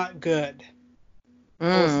definitely not good.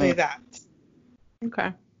 I will say that.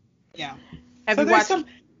 Okay. Yeah. Have So you watched?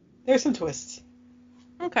 There's some twists.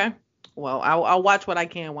 Okay. Well, I'll watch what I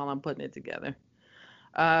can while I'm putting it together.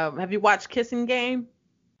 Have you watched Kissing Game?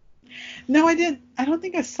 No, I didn't. I don't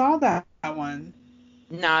think I saw that one.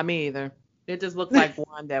 Nah, me either. It just looked like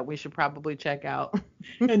one that we should probably check out.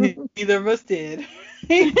 And neither of us did.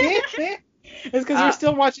 It's because we're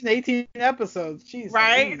still watching 18 episodes. Jeez,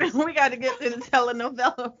 right? We got to get to the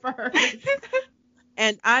telenovela first.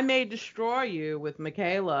 And I May Destroy You with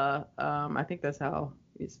Michaela. I think that's how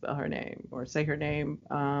you spell her name or say her name.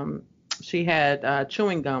 She had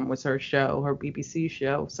Chewing Gum was her show, her BBC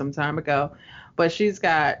show some time ago. But she's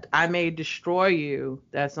got I May Destroy You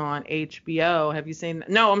that's on HBO. Have you seen that?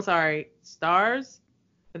 No, I'm sorry. Stars?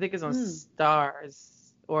 I think it's on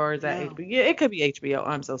Stars. Or is that HBO? Yeah, it could be HBO.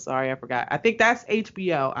 I'm so sorry. I forgot. I think that's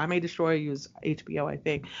HBO. I May Destroy You is HBO, I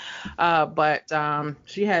think. But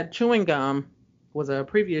she had Chewing Gum was a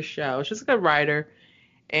previous show. She's a good writer.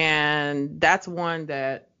 And that's one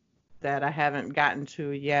that I haven't gotten to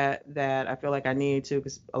yet that I feel like I need to,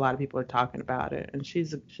 because a lot of people are talking about it. And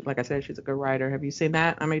like I said, she's a good writer. Have you seen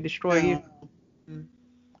that? I May Destroy You.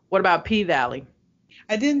 What about P-Valley?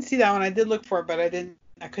 I didn't see that one. I did look for it, but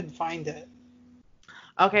I couldn't find it.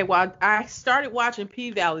 Okay, well, I started watching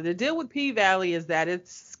P-Valley. The deal with P-Valley is that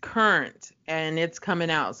it's current and it's coming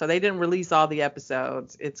out. So they didn't release all the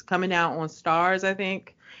episodes. It's coming out on Stars, I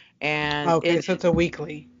think. And so it's a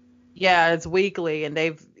weekly. Yeah, it's weekly, and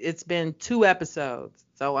it's been 2 episodes.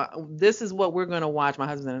 So this is what we're going to watch, my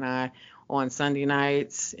husband and I, on Sunday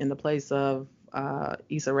nights in the place of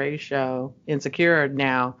Issa Rae's show, Insecure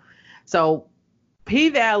now. So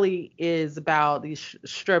P-Valley is about these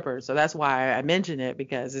strippers. So that's why I mentioned it,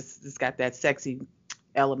 because it's got that sexy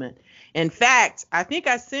element. In fact, I think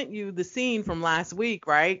I sent you the scene from last week,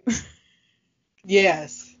 right?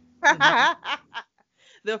 Yes.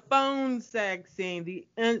 The phone sex scene,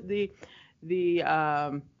 the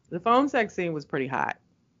phone sex scene was pretty hot.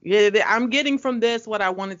 Yeah, I'm getting from this what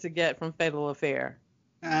I wanted to get from Fatal Affair.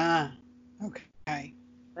 Ah, okay.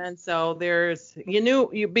 And so there's,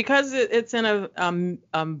 because it's in a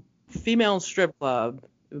female strip club,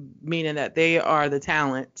 meaning that they are the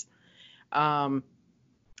talent. I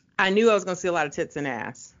knew I was gonna see a lot of tits and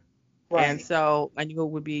ass, right. And so I knew it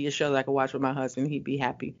would be a show that I could watch with my husband. He'd be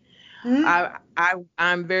happy. Mm-hmm.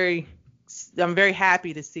 I'm very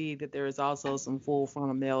happy to see that there is also some full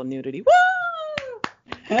frontal male nudity. Woo!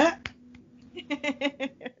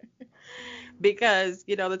 Because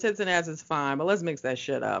the tits and ass is fine, but let's mix that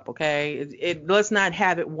shit up, okay? Let's not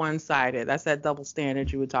have it one-sided. That's that double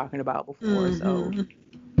standard you were talking about before. Mm-hmm.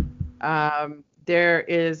 So, there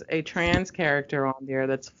is a trans character on there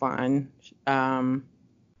that's fun, and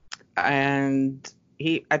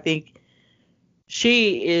I think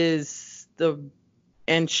she is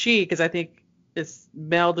because I think it's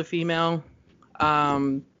male to female, she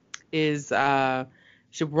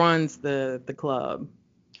runs the club.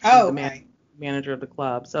 Oh, okay. manager of the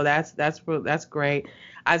club. So that's great.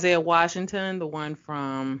 Isaiah Washington, the one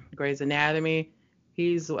from Grey's Anatomy,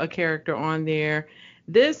 he's a character on there.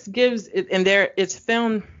 This gives it, and there it's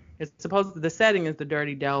filmed. It's supposed to, the setting is the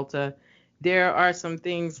Dirty Delta. There are some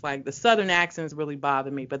things like the Southern accents really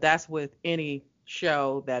bother me, but that's with any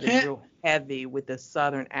show that is real heavy with the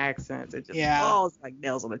Southern accents. It just falls like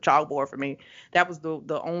nails on a chalkboard for me. That was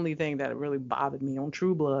the only thing that really bothered me on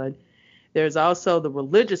True Blood. There's also the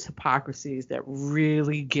religious hypocrisies that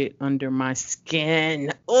really get under my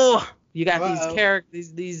skin. Oh, you got these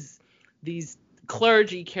characters, these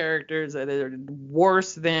clergy characters that are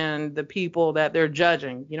worse than the people that they're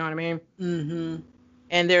judging. You know what I mean? Mm-hmm.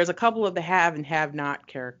 And there's a couple of the have and have not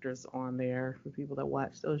characters on there for people that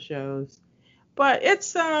watch those shows. But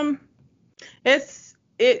I'm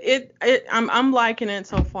liking it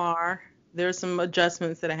so far. There's some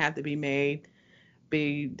adjustments that have to be made. But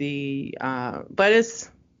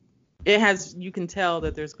it has, you can tell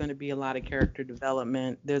that there's going to be a lot of character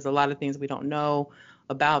development. There's a lot of things we don't know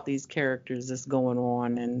about these characters that's going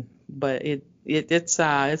on, but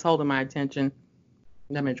it's holding my attention.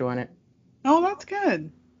 I'm enjoying it. Oh, that's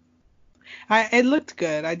good. It looked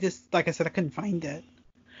good. I just, like I said, I couldn't find it.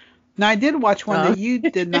 Now I did watch one that you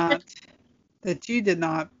did not.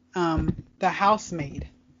 The Housemaid.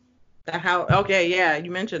 Okay, yeah, you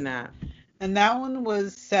mentioned that. And that one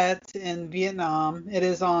was set in Vietnam. It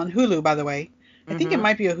is on Hulu, by the way. I think it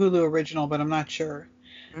might be a Hulu original, but I'm not sure.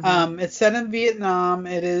 It's set in Vietnam.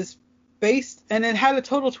 It is based, and it had a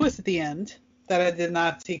total twist at the end that I did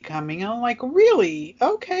not see coming. I'm like, really?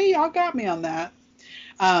 Okay, y'all got me on that.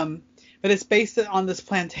 But it's based on this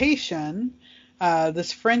plantation,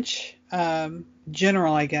 this French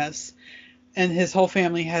general, I guess, and his whole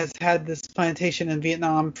family has had this plantation in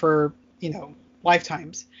Vietnam for,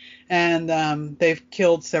 lifetimes. And they've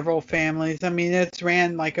killed several families. I mean, it's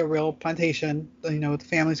ran like a real plantation. The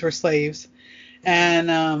families were slaves.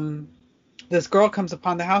 And this girl comes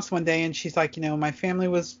upon the house one day, and she's like, my family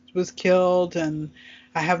was killed, and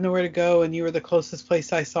I have nowhere to go, and you were the closest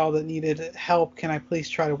place I saw that needed help. Can I please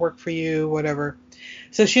try to work for you? Whatever.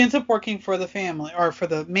 So she ends up working for the family, or for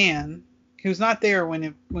the man who's not there when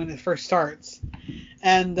it first starts,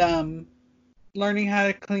 and learning how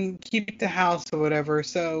to keep the house or whatever.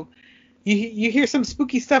 So you hear some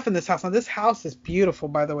spooky stuff in this house. Now this house is beautiful,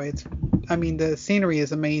 by the way. The scenery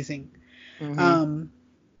is amazing. And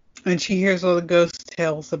she hears all the ghost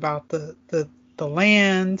tales about the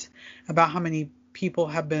land, about how many people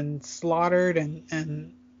have been slaughtered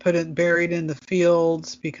and buried in the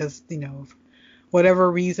fields because, whatever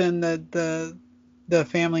reason that the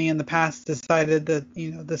family in the past decided that,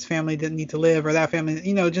 this family didn't need to live, or that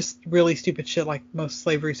family, just really stupid shit like most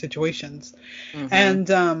slavery situations.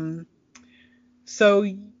 And so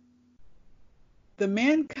the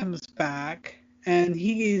man comes back and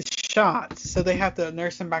he is shot, so they have to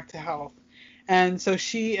nurse him back to health. And so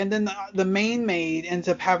then the main maid ends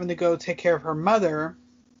up having to go take care of her mother.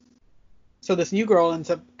 So this new girl ends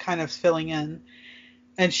up kind of filling in,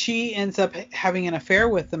 and she ends up having an affair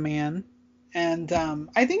with the man. And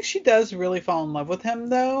I think she does really fall in love with him,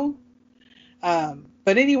 though.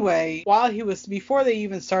 But anyway, before they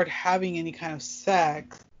even start having any kind of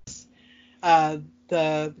sex,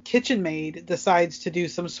 the kitchen maid decides to do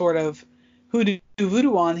some sort of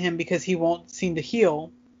voodoo on him because he won't seem to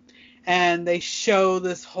heal. And they show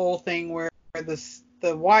this whole thing where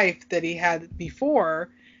the wife that he had before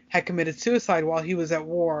had committed suicide while he was at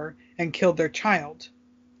war and killed their child.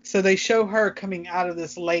 So they show her coming out of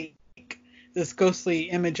this lake, this ghostly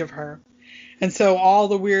image of her. And so all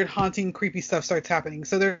the weird, haunting, creepy stuff starts happening.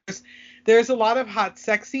 So there's a lot of hot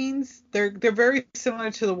sex scenes. They're very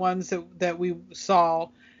similar to the ones that we saw,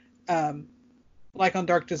 like on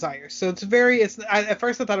Dark Desire. So at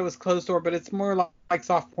first I thought it was closed door, but it's more like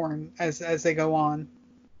soft porn as they go on.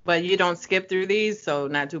 But you don't skip through these, so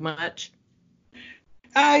not too much.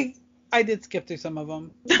 I did skip through some of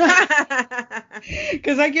them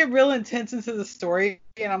because I get real intense into the story,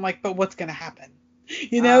 and I'm like, but what's gonna happen?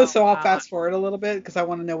 So I'll fast forward a little bit because I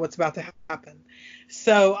want to know what's about to happen.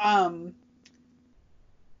 So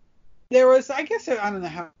there was, I guess, I don't know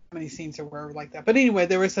how many scenes there were like that, but anyway,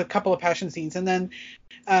 there was a couple of passion scenes, and then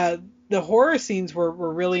the horror scenes were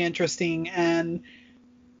really interesting, and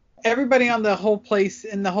everybody on the whole place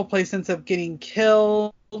ends up getting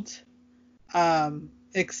killed,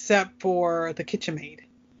 except for the kitchen maid,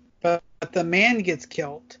 but the man gets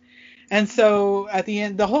killed. And so at the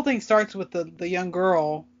end, the whole thing starts with the young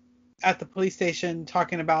girl at the police station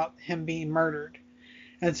talking about him being murdered.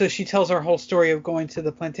 And so she tells her whole story of going to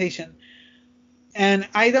the plantation. And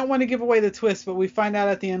I don't want to give away the twist, but we find out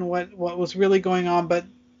at the end what was really going on. But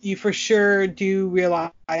you for sure do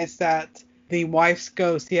realize that the wife's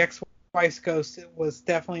ghost, the ex-wife's ghost, was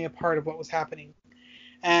definitely a part of what was happening,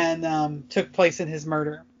 and took place in his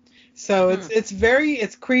murder. So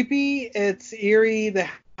it's creepy, it's eerie. The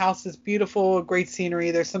house is beautiful, great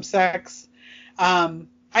scenery. There's some sex. I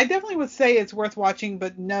definitely would say it's worth watching,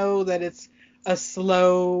 but know that it's a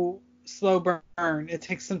slow burn. It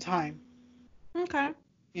takes some time. Okay.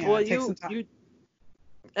 Yeah, well, it takes some time.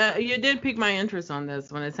 You did pique my interest on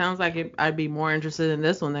this one. It sounds like I'd be more interested in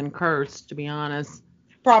this one than Cursed, to be honest.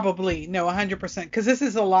 Probably. No, 100%. Because this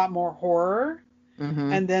is a lot more horror.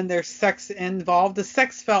 Mm-hmm. And then there's sex involved. The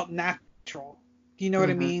sex felt natural. Do you know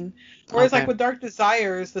what I mean? Whereas like with Dark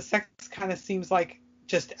Desires, the sex kind of seems like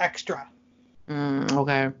just extra.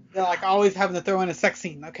 Okay. They're like always having to throw in a sex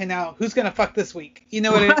scene. Okay, now who's gonna fuck this week? You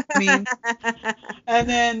know what I mean? And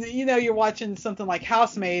then you're watching something like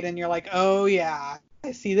Housemaid, and you're like, oh yeah,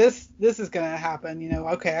 I see this is gonna happen.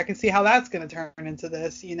 Okay, I can see how that's gonna turn into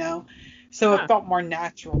this. So it felt more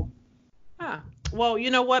natural. Well, you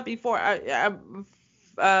know what? Before I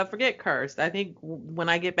forget Cursed, I think when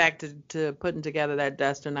I get back to putting together that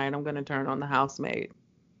desk tonight, I'm gonna turn on The Housemaid.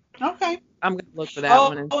 Okay. I'm gonna look for that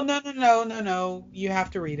one. Oh no! You have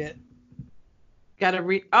to read it. Gotta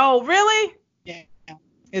read. Oh really? Yeah.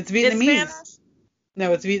 It's Vietnamese. It's Spanish?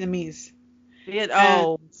 No, it's Vietnamese.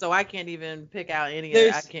 So I can't even pick out any of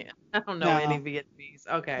it. I don't know any Vietnamese.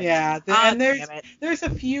 Okay. Yeah, and there's a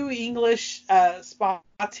few English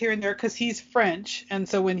spots here and there because he's French, and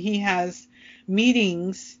so when he has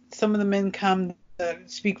meetings, some of the men come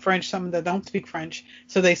that speak French, some that don't speak French,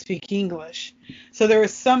 so they speak English. So there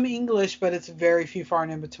is some English, but it's very few far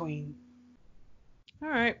and in between. All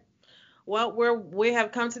right. Well, we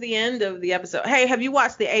have come to the end of the episode. Hey, have you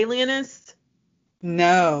watched The Alienist?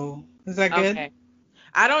 No. Is that good? Okay.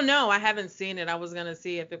 I don't know. I haven't seen it. I was gonna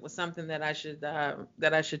see if it was something that I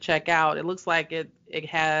should check out. It looks like it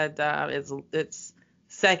had its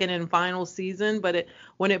second and final season, but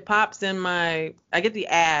when it pops in I get the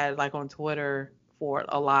ad like on Twitter for it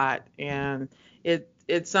a lot, and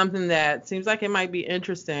it's something that seems like it might be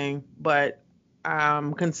interesting, but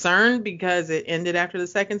I'm concerned because it ended after the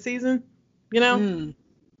second season.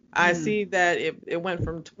 I see that it went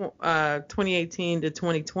from 2018 to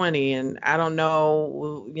 2020, and I don't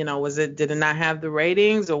know, did it not have the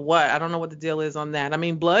ratings or what? I don't know what the deal is on that. I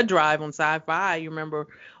mean, Blood Drive on Sci-Fi, you remember,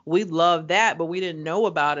 we loved that, but we didn't know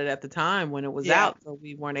about it at the time when it was out, so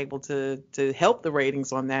we weren't able to help the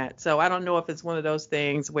ratings on that. So I don't know if it's one of those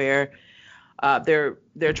things where they're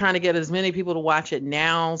trying to get as many people to watch it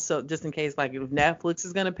now, so just in case, like, if Netflix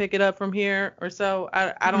is going to pick it up from here or so.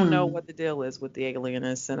 I don't know what the deal is with The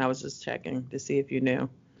Alienist, and I was just checking to see if you knew.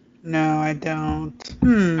 No, I don't. All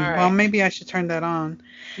right. Well, maybe I should turn that on.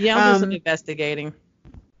 Yeah, I'll do some investigating.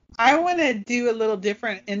 I want to do a little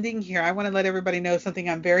different ending here. I want to let everybody know something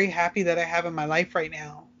I'm very happy that I have in my life right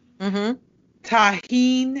now.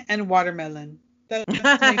 Tahini and watermelon. That's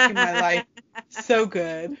making my life so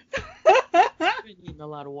good. I've been eating a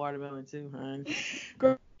lot of watermelon too, hon.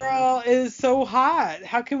 Girl, it is so hot.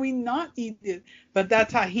 How can we not eat it? But that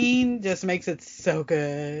tahini just makes it so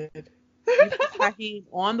good. You put tahini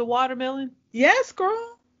on the watermelon? Yes,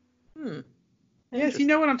 girl. Yes, you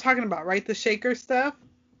know what I'm talking about, right? The shaker stuff.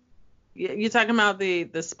 You're talking about the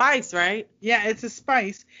spice, right? Yeah, it's a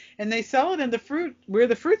spice, and they sell it in the fruit where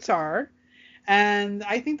the fruits are. And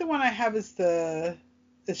I think the one I have is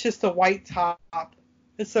it's just the white top.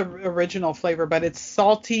 It's the original flavor, but it's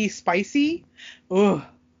salty, spicy. Ooh.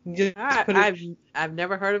 I've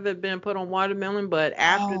never heard of it being put on watermelon, but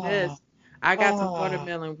after this, I got some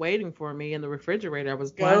watermelon waiting for me in the refrigerator. I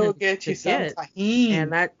was planning to get you some tahini.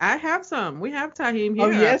 And I have some. We have tahini here.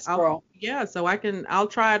 Oh, yes, girl. Yeah, so I'll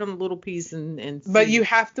try it on a little piece and see. But you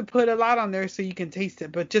have to put a lot on there so you can taste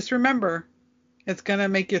it. But just remember, it's going to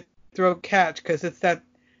make your throat catch because it's that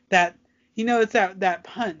it's that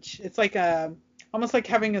punch. It's like almost like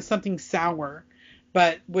having something sour,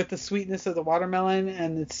 but with the sweetness of the watermelon,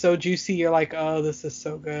 and it's so juicy. You're like, oh, this is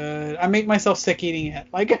so good. I make myself sick eating it.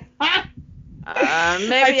 Like,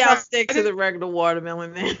 maybe I'll stick to the regular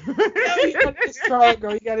watermelon then. No, you gotta just try it,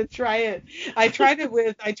 girl. You gotta try it. I tried the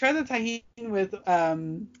tahini with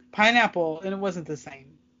pineapple, and it wasn't the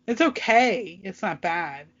same. It's okay. It's not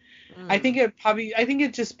bad. I think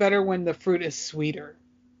it's just better when the fruit is sweeter.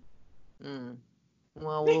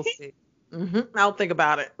 Well, we'll see. I'll think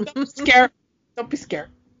about it. Don't be scared.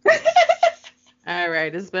 All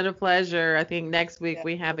right. It's been a pleasure. I think next week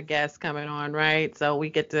we have a guest coming on, right? So we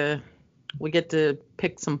get to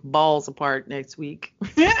pick some balls apart next week.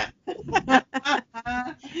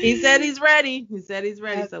 He said he's ready.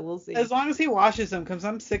 So we'll see. As long as he washes them, because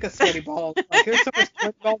I'm sick of sweaty balls. Like, there's so much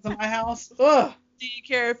sweaty balls in my house. Ugh. Do you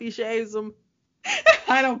care if he shaves them?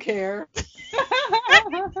 I don't care.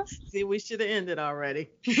 See, we should have ended already.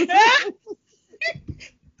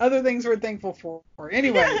 Other things we're thankful for.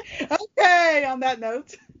 Anyway, okay, on that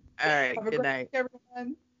note. All right, Have a good great night. day,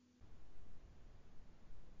 everyone.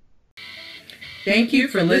 Thank you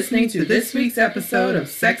for listening to this week's episode of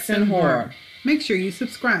Sex and Horror. Make sure you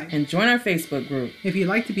subscribe. And join our Facebook group. If you'd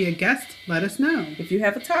like to be a guest, let us know. If you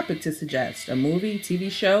have a topic to suggest, a movie,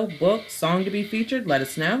 TV show, book, song to be featured, let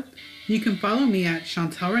us know. You can follow me at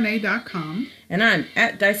ChantelRenee.com. And I'm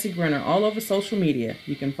at Dicey Grinner all over social media.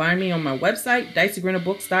 You can find me on my website,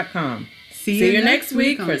 DiceyGrinnerBooks.com. See you next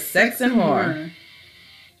week for Sex and Horror.